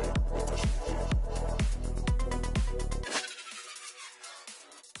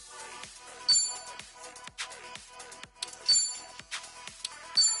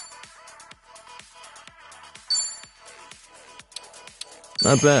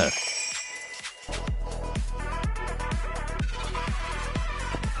 Not bad.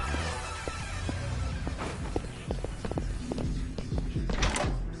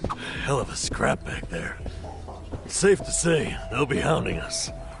 Hell of a scrap back there. It's safe to say, they'll be hounding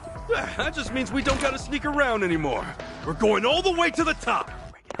us. That just means we don't gotta sneak around anymore. We're going all the way to the top!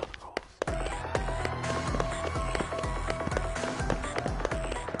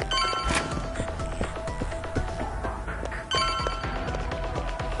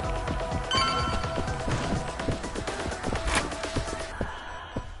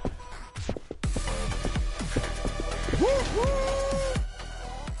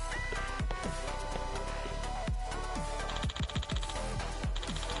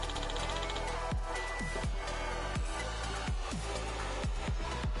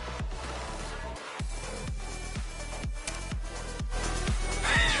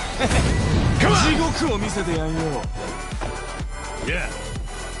 Yeah.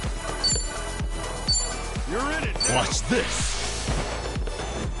 You're in it now. Watch this.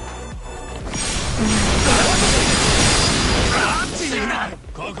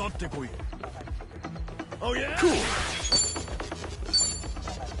 Oh yeah? Cool.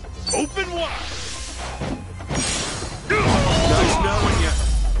 Open wide! Nice knowing ya.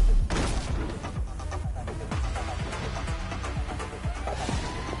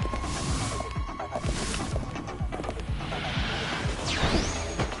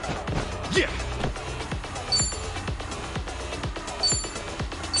 Yeah!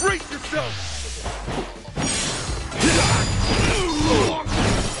 Brace yourself!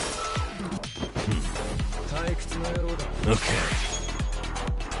 Okay.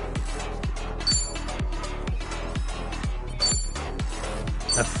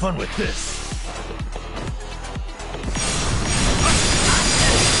 Have fun with this.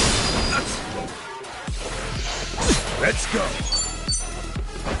 Let's go.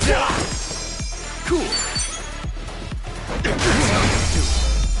 Cool.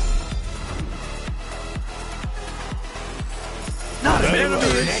 Not an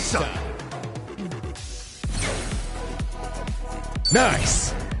enemy in Next sight! time.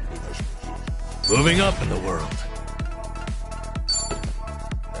 Nice. Moving up in the world.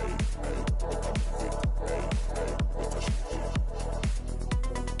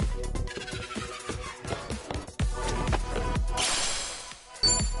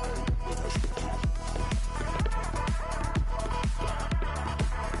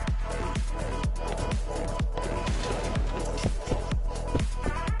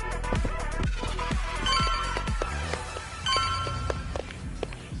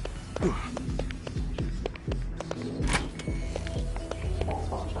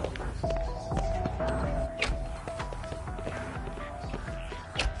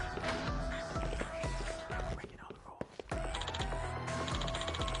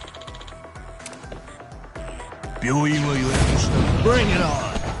 病院は予約した。Bring it on!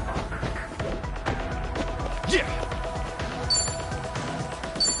 Yeah!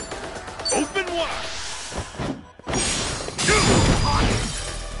 Open wide!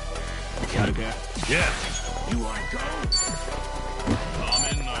 Yeah! You wanna go? Come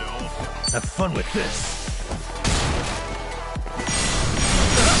in, Niall. Have fun with this.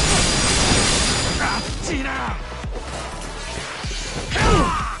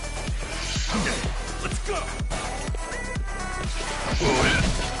 Let's go!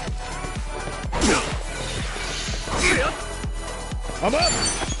 I'm up!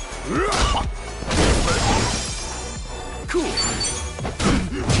 Cool.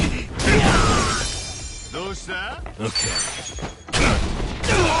 No, sir? Okay.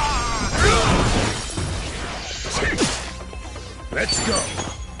 Let's go!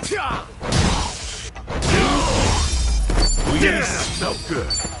 Yes! No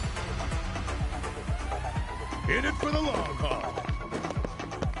good. In it for the long haul.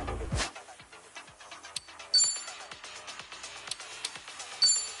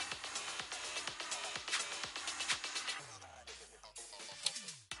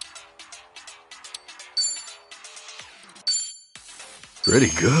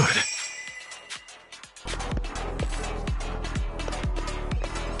 Pretty good.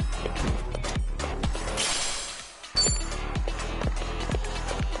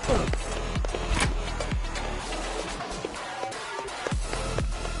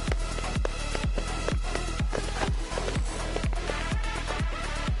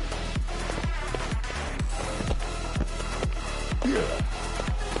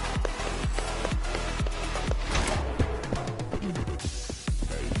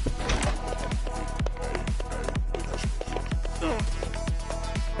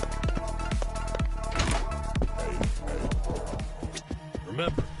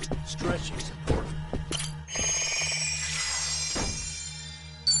 Remember, stretching is important.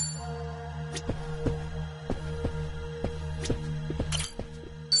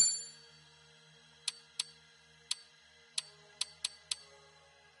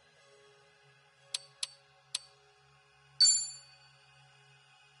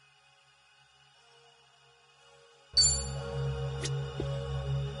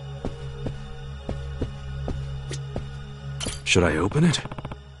 Should I open it?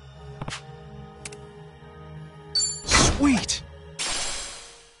 Sweet!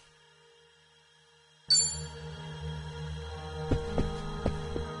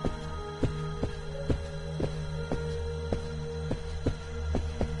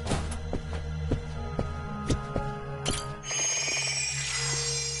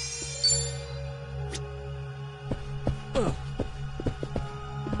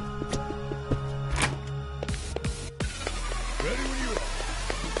 Ready when you are.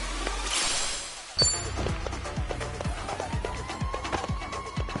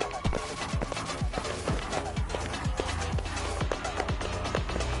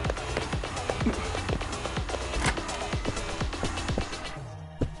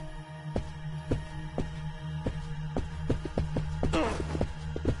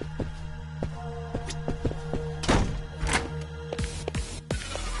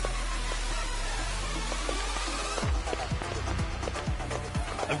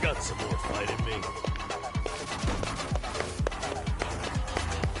 I've got some more fight in me.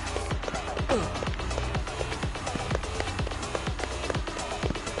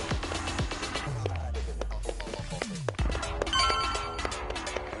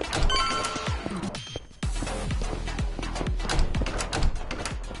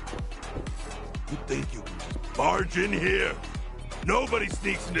 You think you can just barge in here? Nobody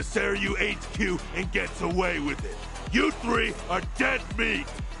sneaks into Seiryu HQ and gets away with it. You three are dead meat!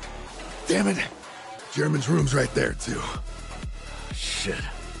 Damn it. German's room's right there, too. Shit.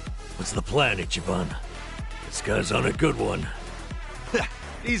 What's the plan, Ichiban? This guy's on a good one.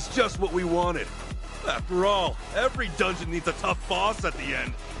 He's just what we wanted. After all, every dungeon needs a tough boss at the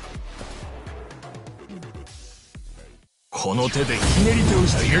end. この手でひねり倒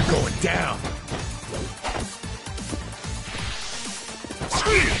した You're going down.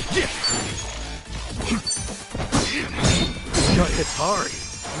 This guy hits hard.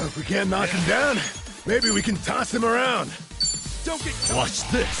 Well, if we can't knock him down, maybe we can toss him around. Don't get Watch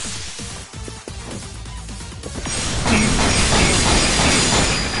this.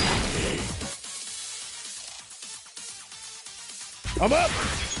 I'm up.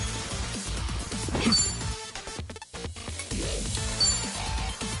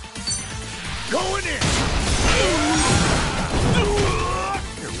 Going in.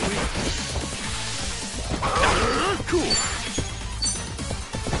 Cool.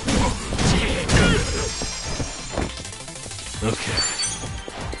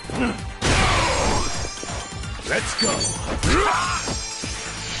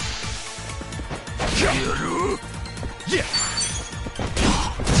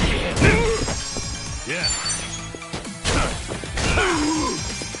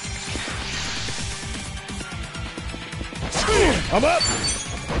 I'm up!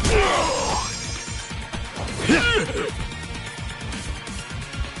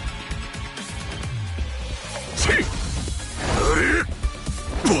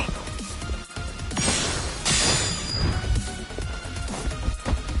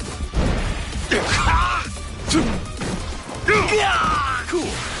 Cool.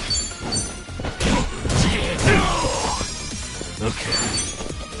 Okay.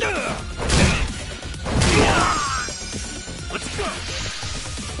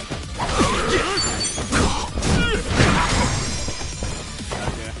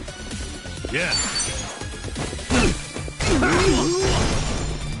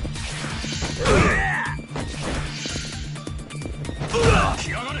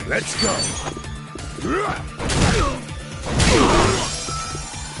 Let's go. Yeah.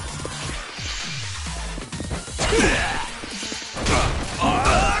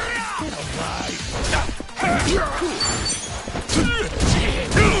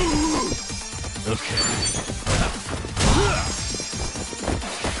 Let's go.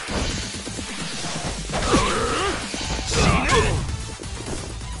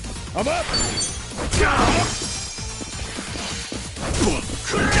 I'm up!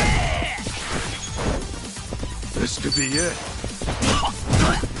 This could be it.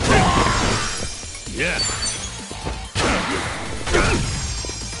 Yeah.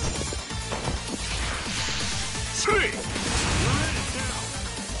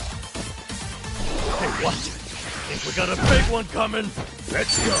 Hey, watch it. Think we got a big one coming?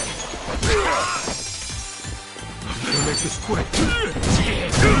 Let's go. I'm gonna make this quick.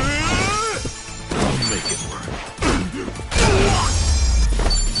 I'll make it work.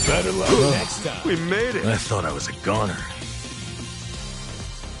 Better luck next time. We made it. I thought I was a goner.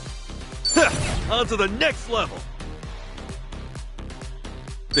 On to the next level.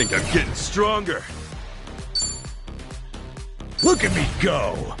 Think I'm getting stronger. Look at me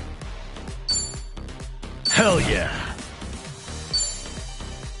go! Hell yeah.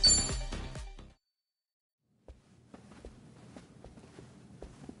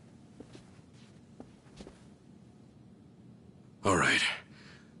 All right.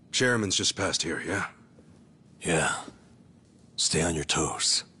 Chairman's just past here, yeah? Yeah. Stay on your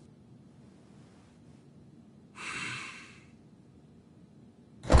toes.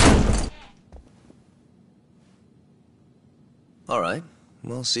 All right.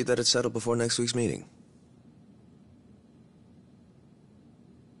 We'll see that it's settled before next week's meeting.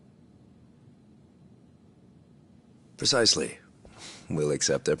 Precisely. We'll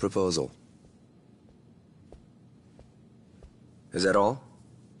accept their proposal. Is that all?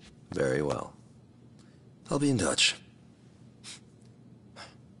 Very well. I'll be in touch.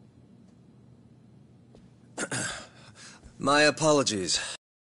 My apologies.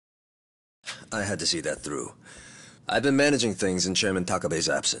 I had to see that through. I've been managing things in Chairman Takabe's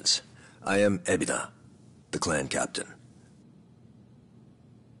absence. I am Ebina, the clan captain.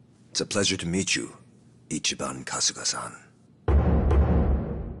 It's a pleasure to meet you, Ichiban Kasuga-san.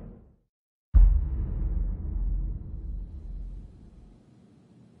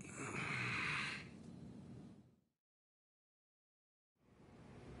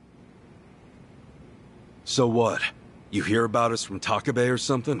 So what? You hear about us from Takabe or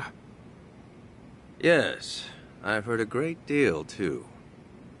something? Yes, I've heard a great deal, too.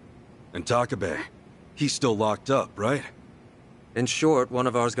 And Takabe, he's still locked up, right? In short, one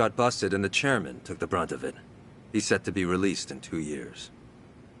of ours got busted and the chairman took the brunt of it. He's set to be released in 2 years.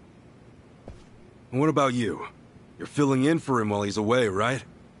 And what about you? You're filling in for him while he's away, right?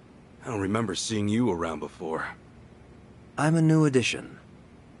 I don't remember seeing you around before. I'm a new addition.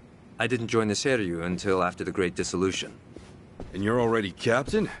 I didn't join the Seiryu until after the Great Dissolution. And you're already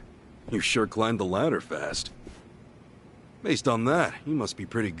captain? You sure climbed the ladder fast. Based on that, you must be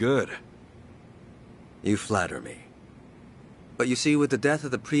pretty good. You flatter me. But you see, with the death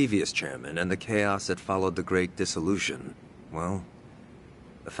of the previous chairman and the chaos that followed the Great Dissolution, well,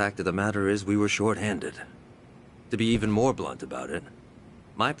 the fact of the matter is we were short-handed. To be even more blunt about it,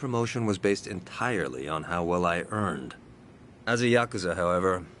 my promotion was based entirely on how well I earned. As a Yakuza,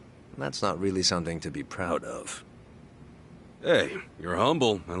 however, that's not really something to be proud of. Hey, you're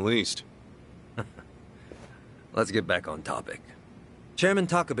humble, at least. Let's get back on topic. Chairman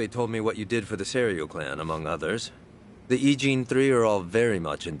Takabe told me what you did for the Seiryu clan, among others. The Ijin 3 are all very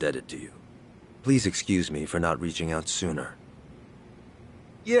much indebted to you. Please excuse me for not reaching out sooner.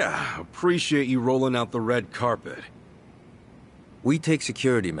 Yeah, appreciate you rolling out the red carpet. We take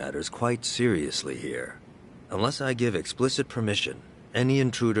security matters quite seriously here. Unless I give explicit permission, any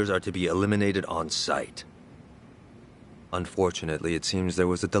intruders are to be eliminated on sight. Unfortunately, it seems there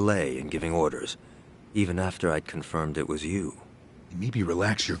was a delay in giving orders, even after I'd confirmed it was you. Maybe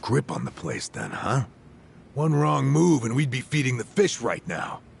relax your grip on the place then, huh? One wrong move and we'd be feeding the fish right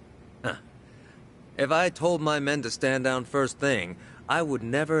now. Huh. If I told my men to stand down first thing, I would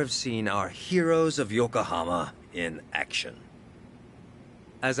never have seen our heroes of Yokohama in action.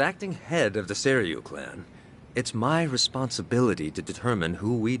 As acting head of the Seiryu clan, it's my responsibility to determine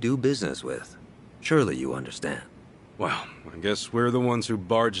who we do business with. Surely you understand. Well, I guess we're the ones who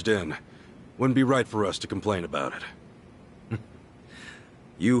barged in. Wouldn't be right for us to complain about it.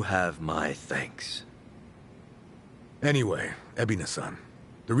 You have my thanks. Anyway, Ebina-san,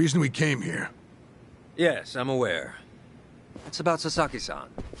 the reason we came here... Yes, I'm aware. It's about Sasaki-san.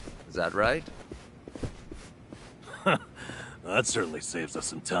 Is that right? That certainly saves us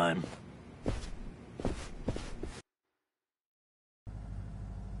some time.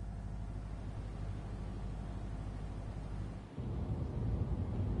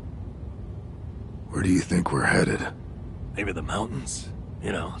 Where do you think we're headed? Maybe the mountains?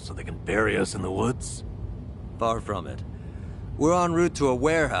 You know, so they can bury us in the woods? Far from it. We're en route to a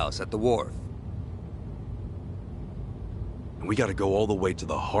warehouse at the wharf. And we gotta go all the way to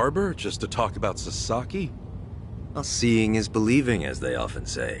the harbor just to talk about Sasaki? Well, seeing is believing, as they often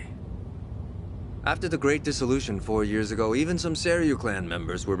say. After the Great Dissolution 4 years ago, even some Seiryu clan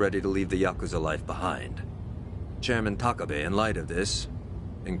members were ready to leave the Yakuza life behind. Chairman Takabe, in light of this,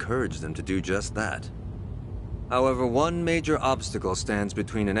 encouraged them to do just that. However, one major obstacle stands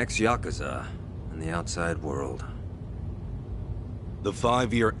between an ex-Yakuza and the outside world. The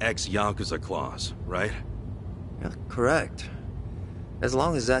 5-year ex-Yakuza clause, right? Yeah, correct. As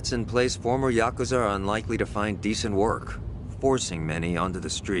long as that's in place, former Yakuza are unlikely to find decent work, forcing many onto the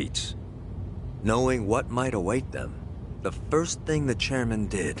streets. Knowing what might await them, the first thing the chairman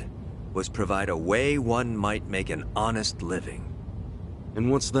did was provide a way one might make an honest living.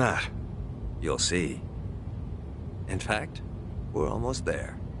 And what's that? You'll see. In fact, we're almost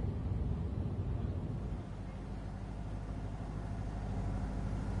there.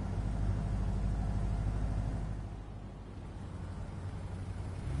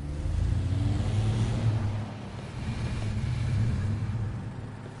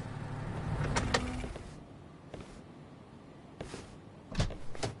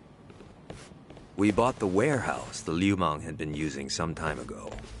 We bought the warehouse the Liumang had been using some time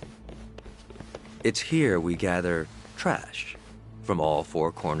ago. It's here we gather trash from all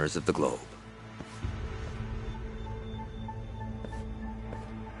 4 corners of the globe.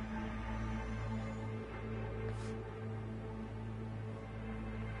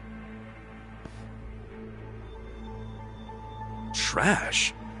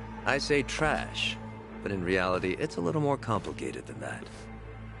 Trash? I say trash, but in reality, it's a little more complicated than that.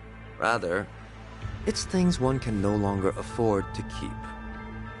 Rather, it's things one can no longer afford to keep.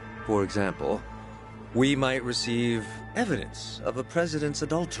 For example, we might receive evidence of a president's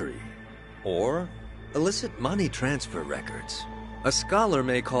adultery, or illicit money transfer records. A scholar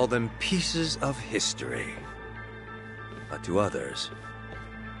may call them pieces of history. But to others,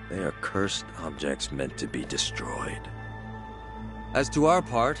 they are cursed objects meant to be destroyed. As to our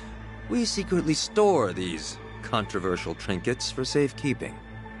part, we secretly store these controversial trinkets for safekeeping.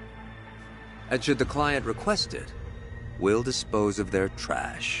 And should the client request it, we'll dispose of their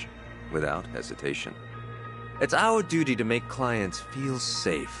trash without hesitation. It's our duty to make clients feel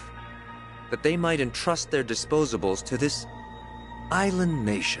safe, that they might entrust their disposables to this island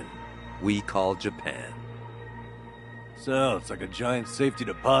nation we call Japan. So, it's like a giant safety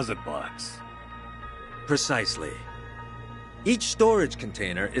deposit box. Precisely. Each storage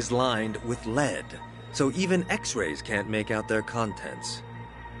container is lined with lead, so even X-rays can't make out their contents.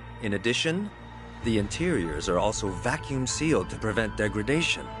 In addition, the interiors are also vacuum sealed to prevent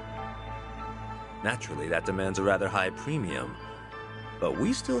degradation. Naturally, that demands a rather high premium, but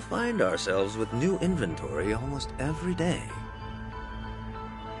we still find ourselves with new inventory almost every day.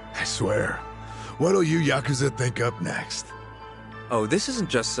 I swear, what'll you Yakuza think up next? Oh, this isn't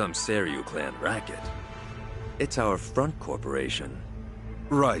just some Seiryu clan racket. It's our front corporation.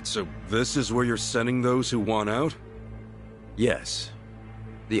 Right, so this is where you're sending those who want out? Yes.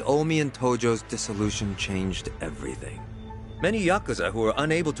 The Omi and Tojo's dissolution changed everything. Many Yakuza who are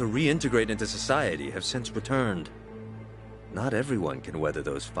unable to reintegrate into society have since returned. Not everyone can weather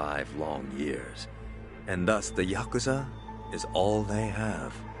those 5 long years, and thus the Yakuza is all they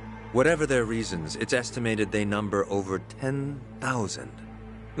have. Whatever their reasons, it's estimated they number over 10,000.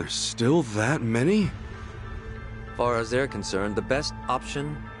 There's still that many? Far as they're concerned, the best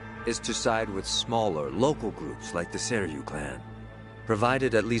option is to side with smaller, local groups like the Seiryu clan.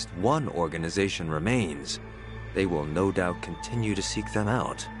 Provided at least one organization remains, they will no doubt continue to seek them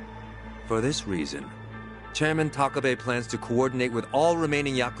out. For this reason, Chairman Takabe plans to coordinate with all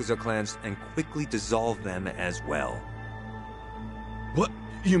remaining Yakuza clans and quickly dissolve them as well. What?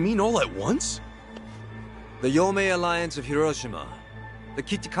 You mean all at once? The Yomei Alliance of Hiroshima, the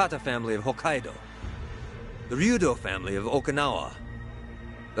Kitakata family of Hokkaido, the Ryudo family of Okinawa.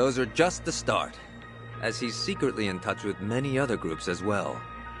 Those are just the start, as he's secretly in touch with many other groups as well.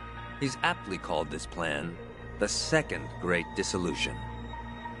 He's aptly called this plan the Second Great Dissolution.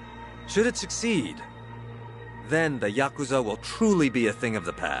 Should it succeed, then the Yakuza will truly be a thing of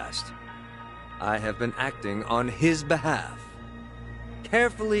the past. I have been acting on his behalf,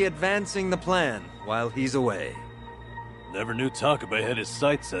 carefully advancing the plan while he's away. Never knew Takabe had his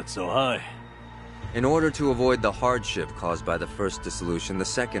sights set so high. In order to avoid the hardship caused by the first dissolution, the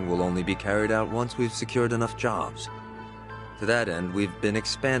second will only be carried out once we've secured enough jobs. To that end, we've been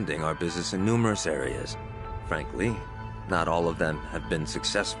expanding our business in numerous areas. Frankly, not all of them have been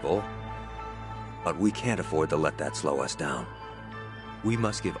successful, but we can't afford to let that slow us down. We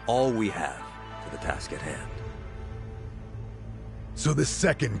must give all we have to the task at hand. So the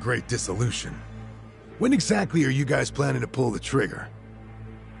Second Great Dissolution. When exactly are you guys planning to pull the trigger?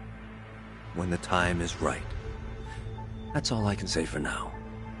 When the time is right. That's all I can say for now.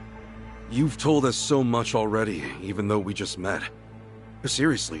 You've told us so much already, even though we just met.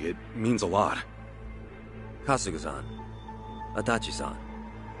 Seriously, it means a lot. Kasuga-san, Adachi-san,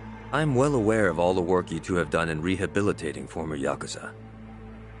 I'm well aware of all the work you two have done in rehabilitating former Yakuza.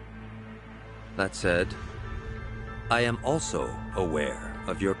 That said, I am also aware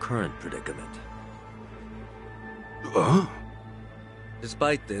of your current predicament.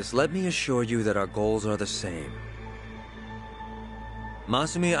 Despite this, let me assure you that our goals are the same.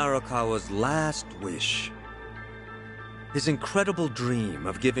 Masumi Arakawa's last wish, his incredible dream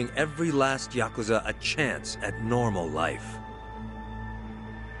of giving every last Yakuza a chance at normal life.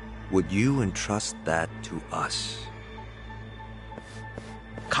 Would you entrust that to us?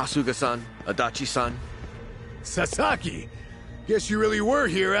 Kasuga-san, Adachi-san. Sasaki! Guess you really were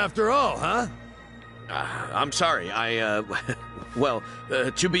here after all, huh? I'm sorry, well,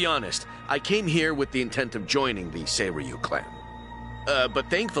 to be honest, I came here with the intent of joining the Seiryu clan. But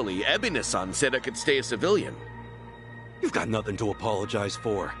thankfully, Ebina-san said I could stay a civilian. You've got nothing to apologize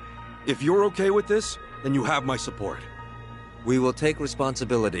for. If you're okay with this, then you have my support. We will take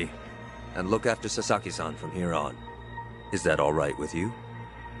responsibility and look after Sasaki-san from here on. Is that all right with you?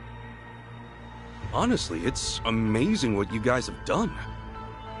 Honestly, it's amazing what you guys have done.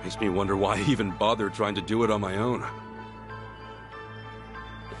 Makes me wonder why I even bothered trying to do it on my own.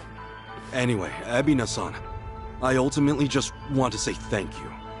 Anyway, Ebina-san, I ultimately just want to say thank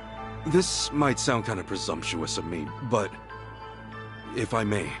you. This might sound kind of presumptuous of me, but if I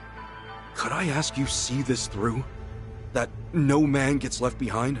may, could I ask you see this through? That no man gets left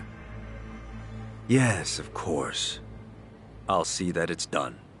behind? Yes, of course. I'll see that it's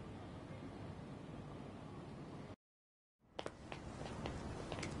done.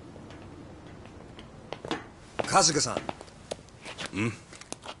 Kasuga-san.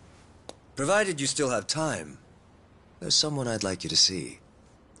 Provided you still have time, there's someone I'd like you to see.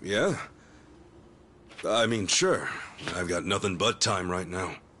 Yeah? I mean, sure. I've got nothing but time right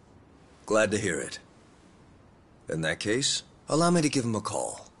now. Glad to hear it. In that case, allow me to give him a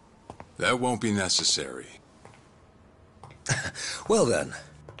call. That won't be necessary. Well then,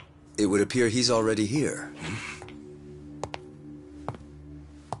 it would appear he's already here.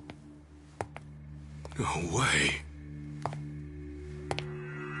 No way.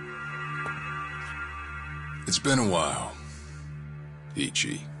 It's been a while,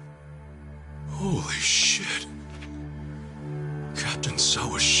 Ichi. Holy shit. Captain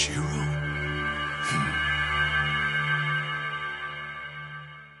Sawashiro?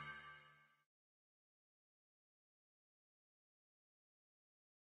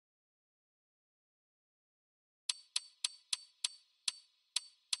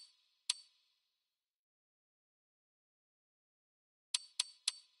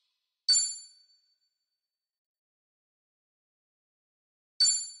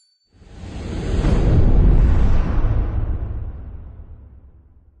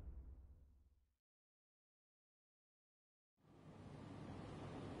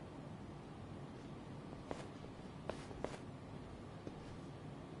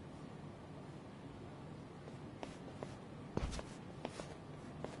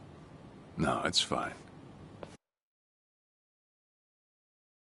 No, it's fine.